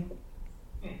nice evening.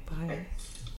 Okay. Bye.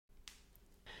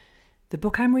 The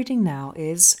book I'm reading now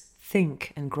is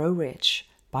Think and Grow Rich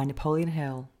by Napoleon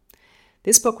Hill.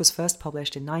 This book was first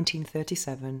published in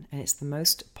 1937, and it's the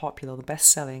most popular, the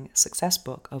best-selling success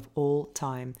book of all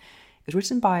time. It was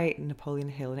written by Napoleon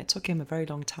Hill, and it took him a very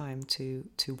long time to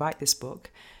write this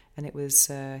book. And it was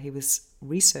he was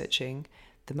researching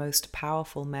the most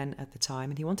powerful men at the time,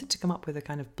 and he wanted to come up with a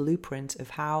kind of blueprint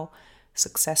of how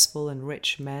successful and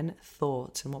rich men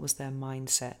thought and what was their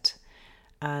mindset.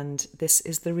 And this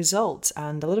is the result.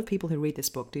 And a lot of people who read this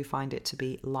book do find it to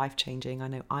be life-changing. I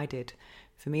know I did.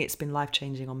 For me, it's been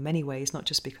life-changing on many ways, not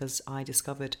just because I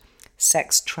discovered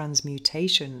sex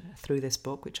transmutation through this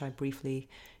book, which I briefly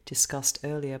discussed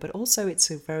earlier, but also it's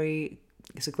a great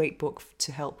book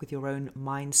to help with your own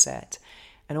mindset.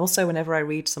 And also whenever I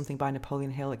read something by Napoleon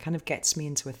Hill, it kind of gets me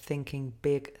into a thinking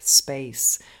big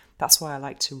space. That's why I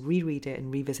like to reread it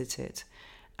and revisit it.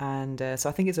 And so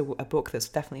I think it's a book that's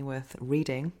definitely worth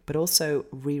reading, but also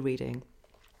rereading.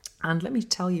 And let me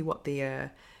tell you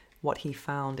what he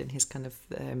found in his kind of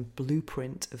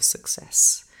blueprint of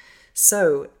success.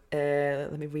 So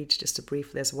let me read just a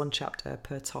brief. There's one chapter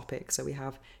per topic. So we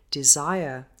have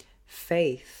desire,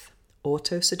 faith,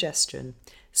 autosuggestion,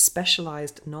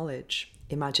 specialized knowledge,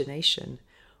 imagination,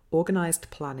 organized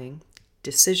planning,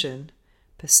 decision,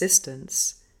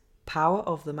 persistence, power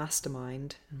of the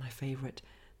mastermind, and my favorite,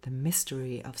 the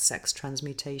mystery of sex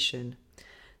transmutation,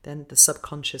 then the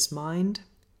subconscious mind,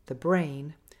 the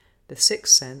brain, the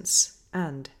sixth sense,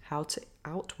 and how to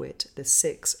outwit the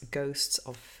 6 ghosts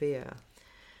of fear.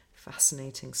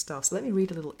 Fascinating stuff. So let me read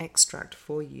a little extract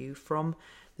for you from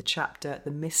the chapter,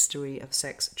 The Mystery of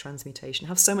Sex Transmutation. I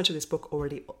have so much of this book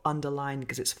already underlined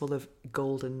because it's full of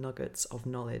golden nuggets of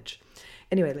knowledge.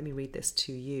 Anyway, let me read this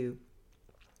to you.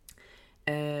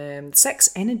 Sex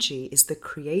energy is the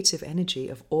creative energy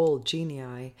of all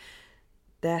genii.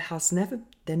 There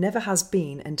never has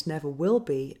been and never will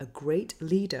be a great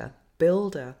leader,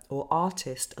 builder, or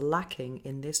artist lacking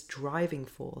in this driving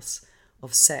force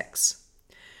of sex.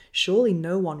 Surely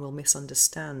no one will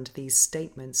misunderstand these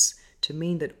statements to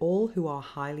mean that all who are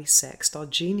highly sexed are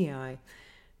genii.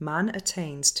 Man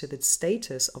attains to the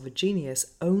status of a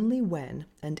genius only when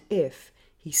and if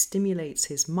he stimulates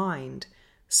his mind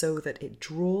so that it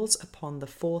draws upon the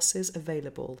forces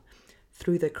available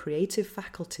through the creative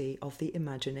faculty of the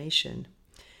imagination.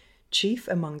 Chief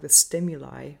among the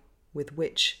stimuli with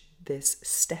which this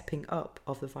stepping up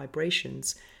of the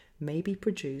vibrations may be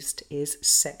produced is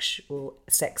sex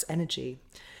energy.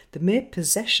 The mere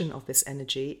possession of this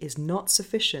energy is not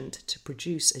sufficient to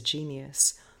produce a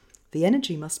genius. The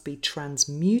energy must be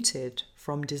transmuted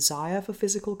from desire for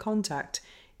physical contact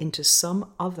into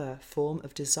some other form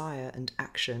of desire and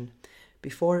action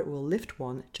before it will lift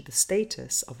one to the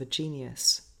status of a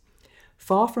genius.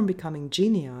 Far from becoming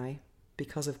genii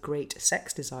because of great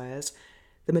sex desires,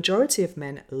 the majority of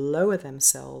men lower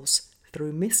themselves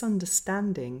through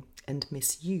misunderstanding and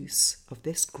misuse of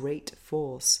this great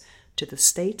force to the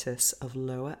status of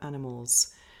lower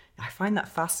animals. I find that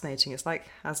fascinating. It's like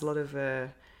has a lot of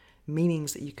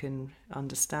meanings that you can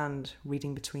understand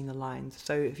reading between the lines.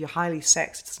 So if you're highly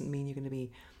sexed, it doesn't mean you're going to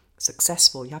be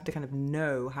successful. You have to kind of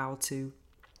know how to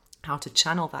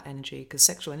channel that energy, because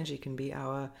sexual energy can be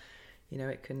our,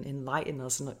 it can enlighten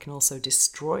us, and it can also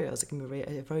destroy us. It can be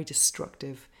a very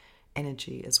destructive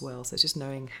energy as well. So it's just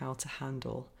knowing how to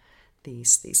handle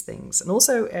these things. And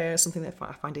also something that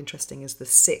I find interesting is the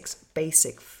 6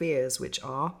 basic fears, which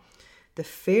are the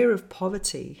fear of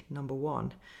poverty, number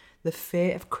 1, the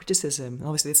fear of criticism. And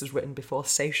obviously this was written before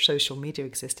social media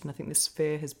existed, and I think this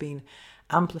fear has been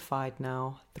amplified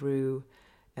now through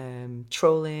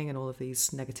trolling and all of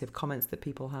these negative comments that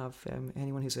people have.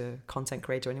 Anyone who's a content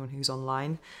creator, anyone who's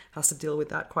online has to deal with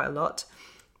that quite a lot.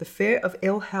 The fear of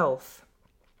ill health,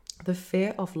 the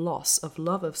fear of loss of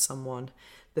love of someone,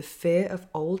 the fear of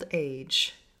old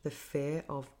age, the fear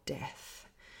of death.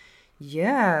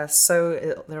 Yeah,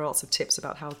 so there are lots of tips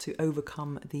about how to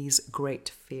overcome these great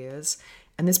fears.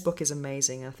 And this book is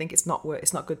amazing. I think it's not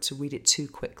good to read it too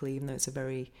quickly, even though it's a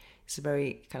very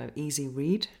kind of easy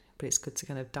read, but it's good to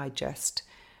kind of digest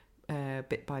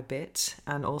bit by bit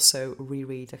and also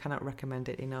reread. I cannot recommend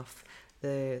it enough.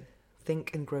 The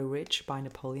Think and Grow Rich by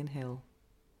Napoleon Hill.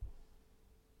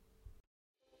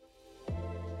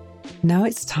 Now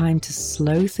it's time to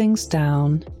slow things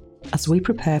down as we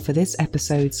prepare for this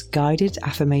episode's guided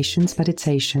affirmations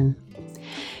meditation.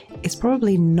 It's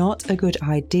probably not a good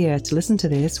idea to listen to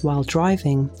this while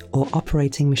driving or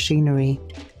operating machinery.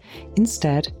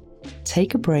 Instead,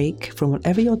 take a break from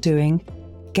whatever you're doing,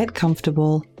 get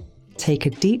comfortable, take a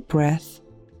deep breath,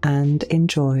 and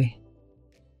enjoy.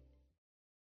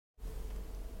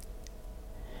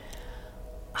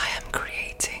 I am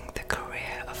creating the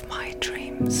career of my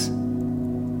dreams.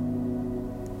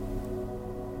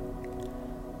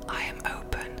 I am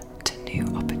open to new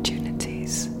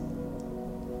opportunities.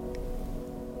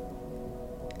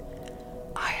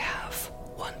 I have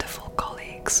wonderful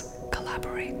colleagues,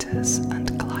 collaborators,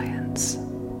 and clients.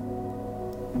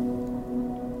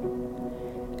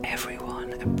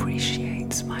 Everyone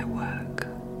appreciates my work.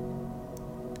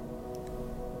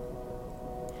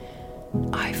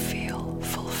 I feel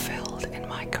fulfilled in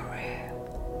my career.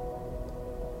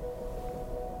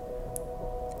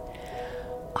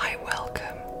 I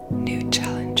welcome new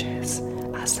challenges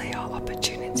as they are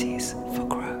opportunities for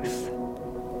growth.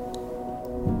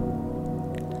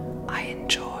 I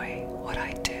enjoy what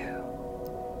I do.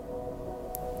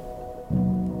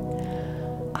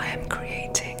 I am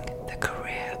creating the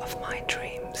career of my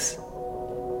dreams.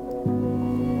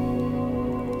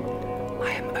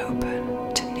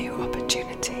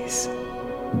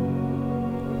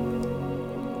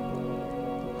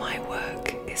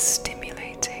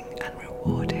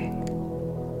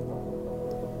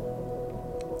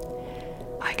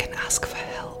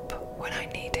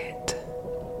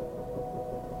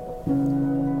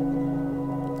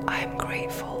 I am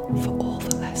grateful for all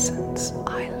the lessons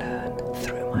I learn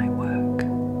through my work.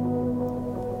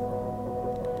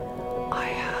 I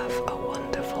have a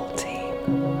wonderful team.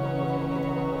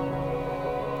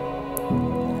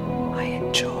 I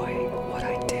enjoy what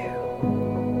I do.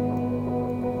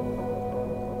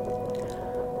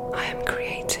 I am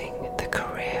creating the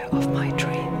career of my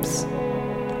dreams.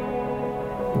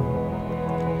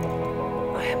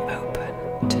 I am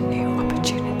open to new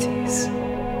opportunities.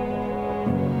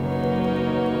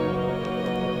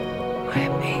 I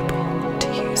am able to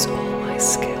use all my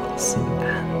skills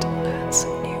and learn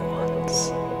some new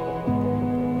ones.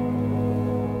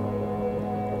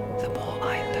 The more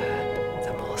I learn,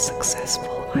 the more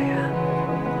successful I am.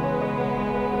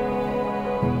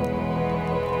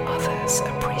 Others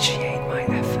appreciate my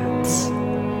efforts.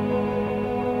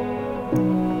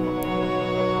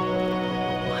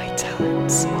 My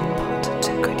talents are put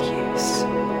to good use.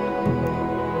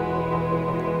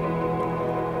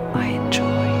 I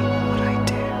enjoy what I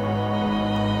do.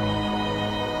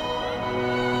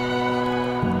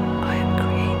 I am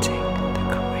creating the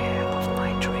career of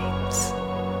my dreams.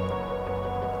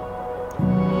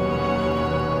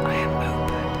 I am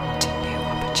open to new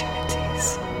opportunities.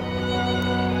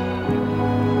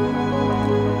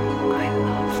 I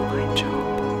love my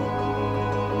job.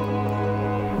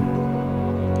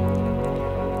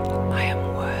 I am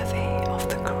worthy of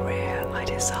the career I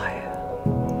desire.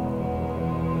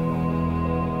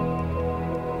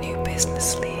 New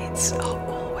business leads are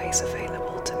always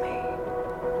available to me.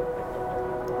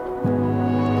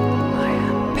 I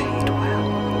am paid well.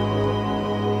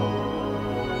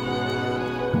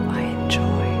 I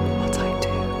enjoy what I do.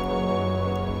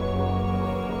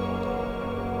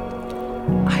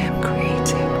 I am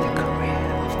creating the career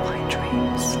of my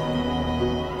dreams.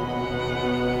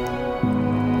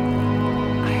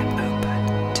 I am open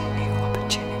to new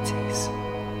opportunities.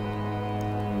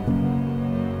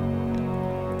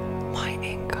 My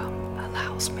income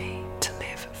allows me to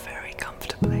live very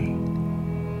comfortably.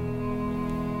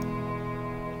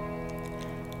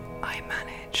 I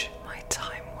manage my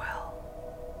time well.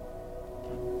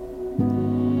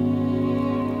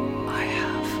 I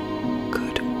have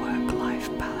good work-life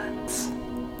balance.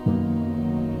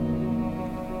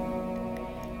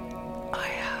 I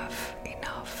have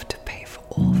enough to pay for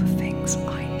all the things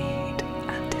I need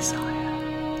and desire.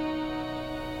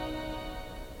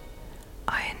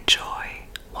 I enjoy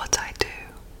what I do.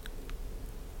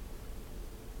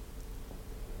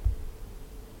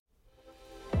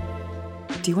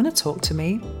 Do you want to talk to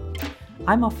me?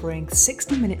 I'm offering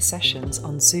 60-minute sessions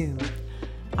on Zoom.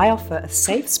 I offer a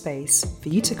safe space for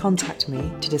you to contact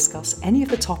me to discuss any of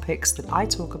the topics that I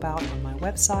talk about on my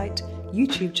website,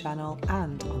 YouTube channel,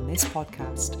 and on this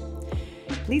podcast.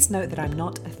 Please note that I'm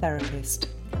not a therapist.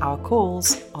 Our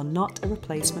calls are not a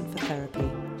replacement for therapy.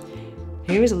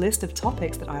 Here is a list of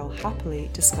topics that I will happily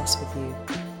discuss with you.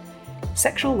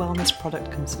 Sexual wellness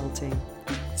product consulting,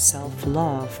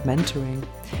 self-love mentoring,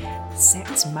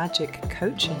 sex magic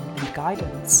coaching and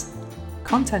guidance,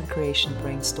 content creation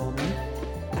brainstorming,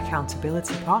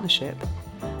 accountability partnership,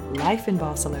 life in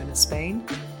Barcelona, Spain,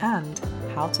 and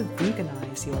how to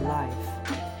veganize your life.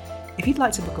 If you'd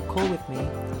like to book a call with me,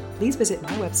 please visit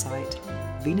my website,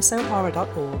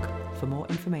 venusohara.org, for more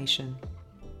information.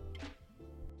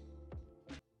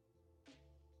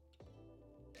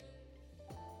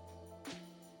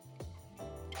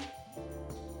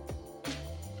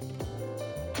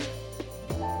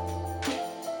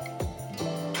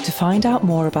 To find out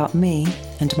more about me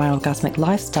and my orgasmic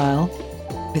lifestyle,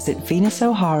 visit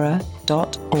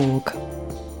venusohara.org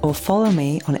or follow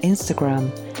me on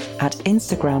Instagram at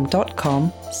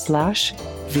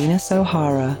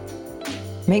instagram.com/venusohara.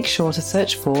 Make sure to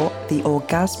search for the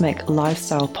Orgasmic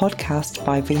Lifestyle Podcast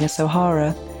by Venus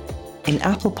O'Hara in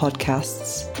Apple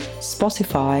Podcasts,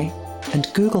 Spotify,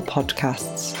 and Google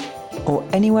Podcasts, or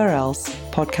anywhere else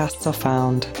podcasts are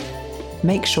found.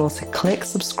 Make sure to click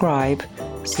subscribe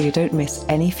so you don't miss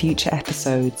any future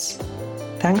episodes.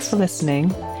 Thanks for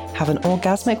listening, have an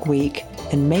orgasmic week,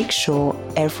 and make sure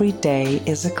every day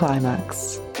is a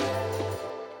climax.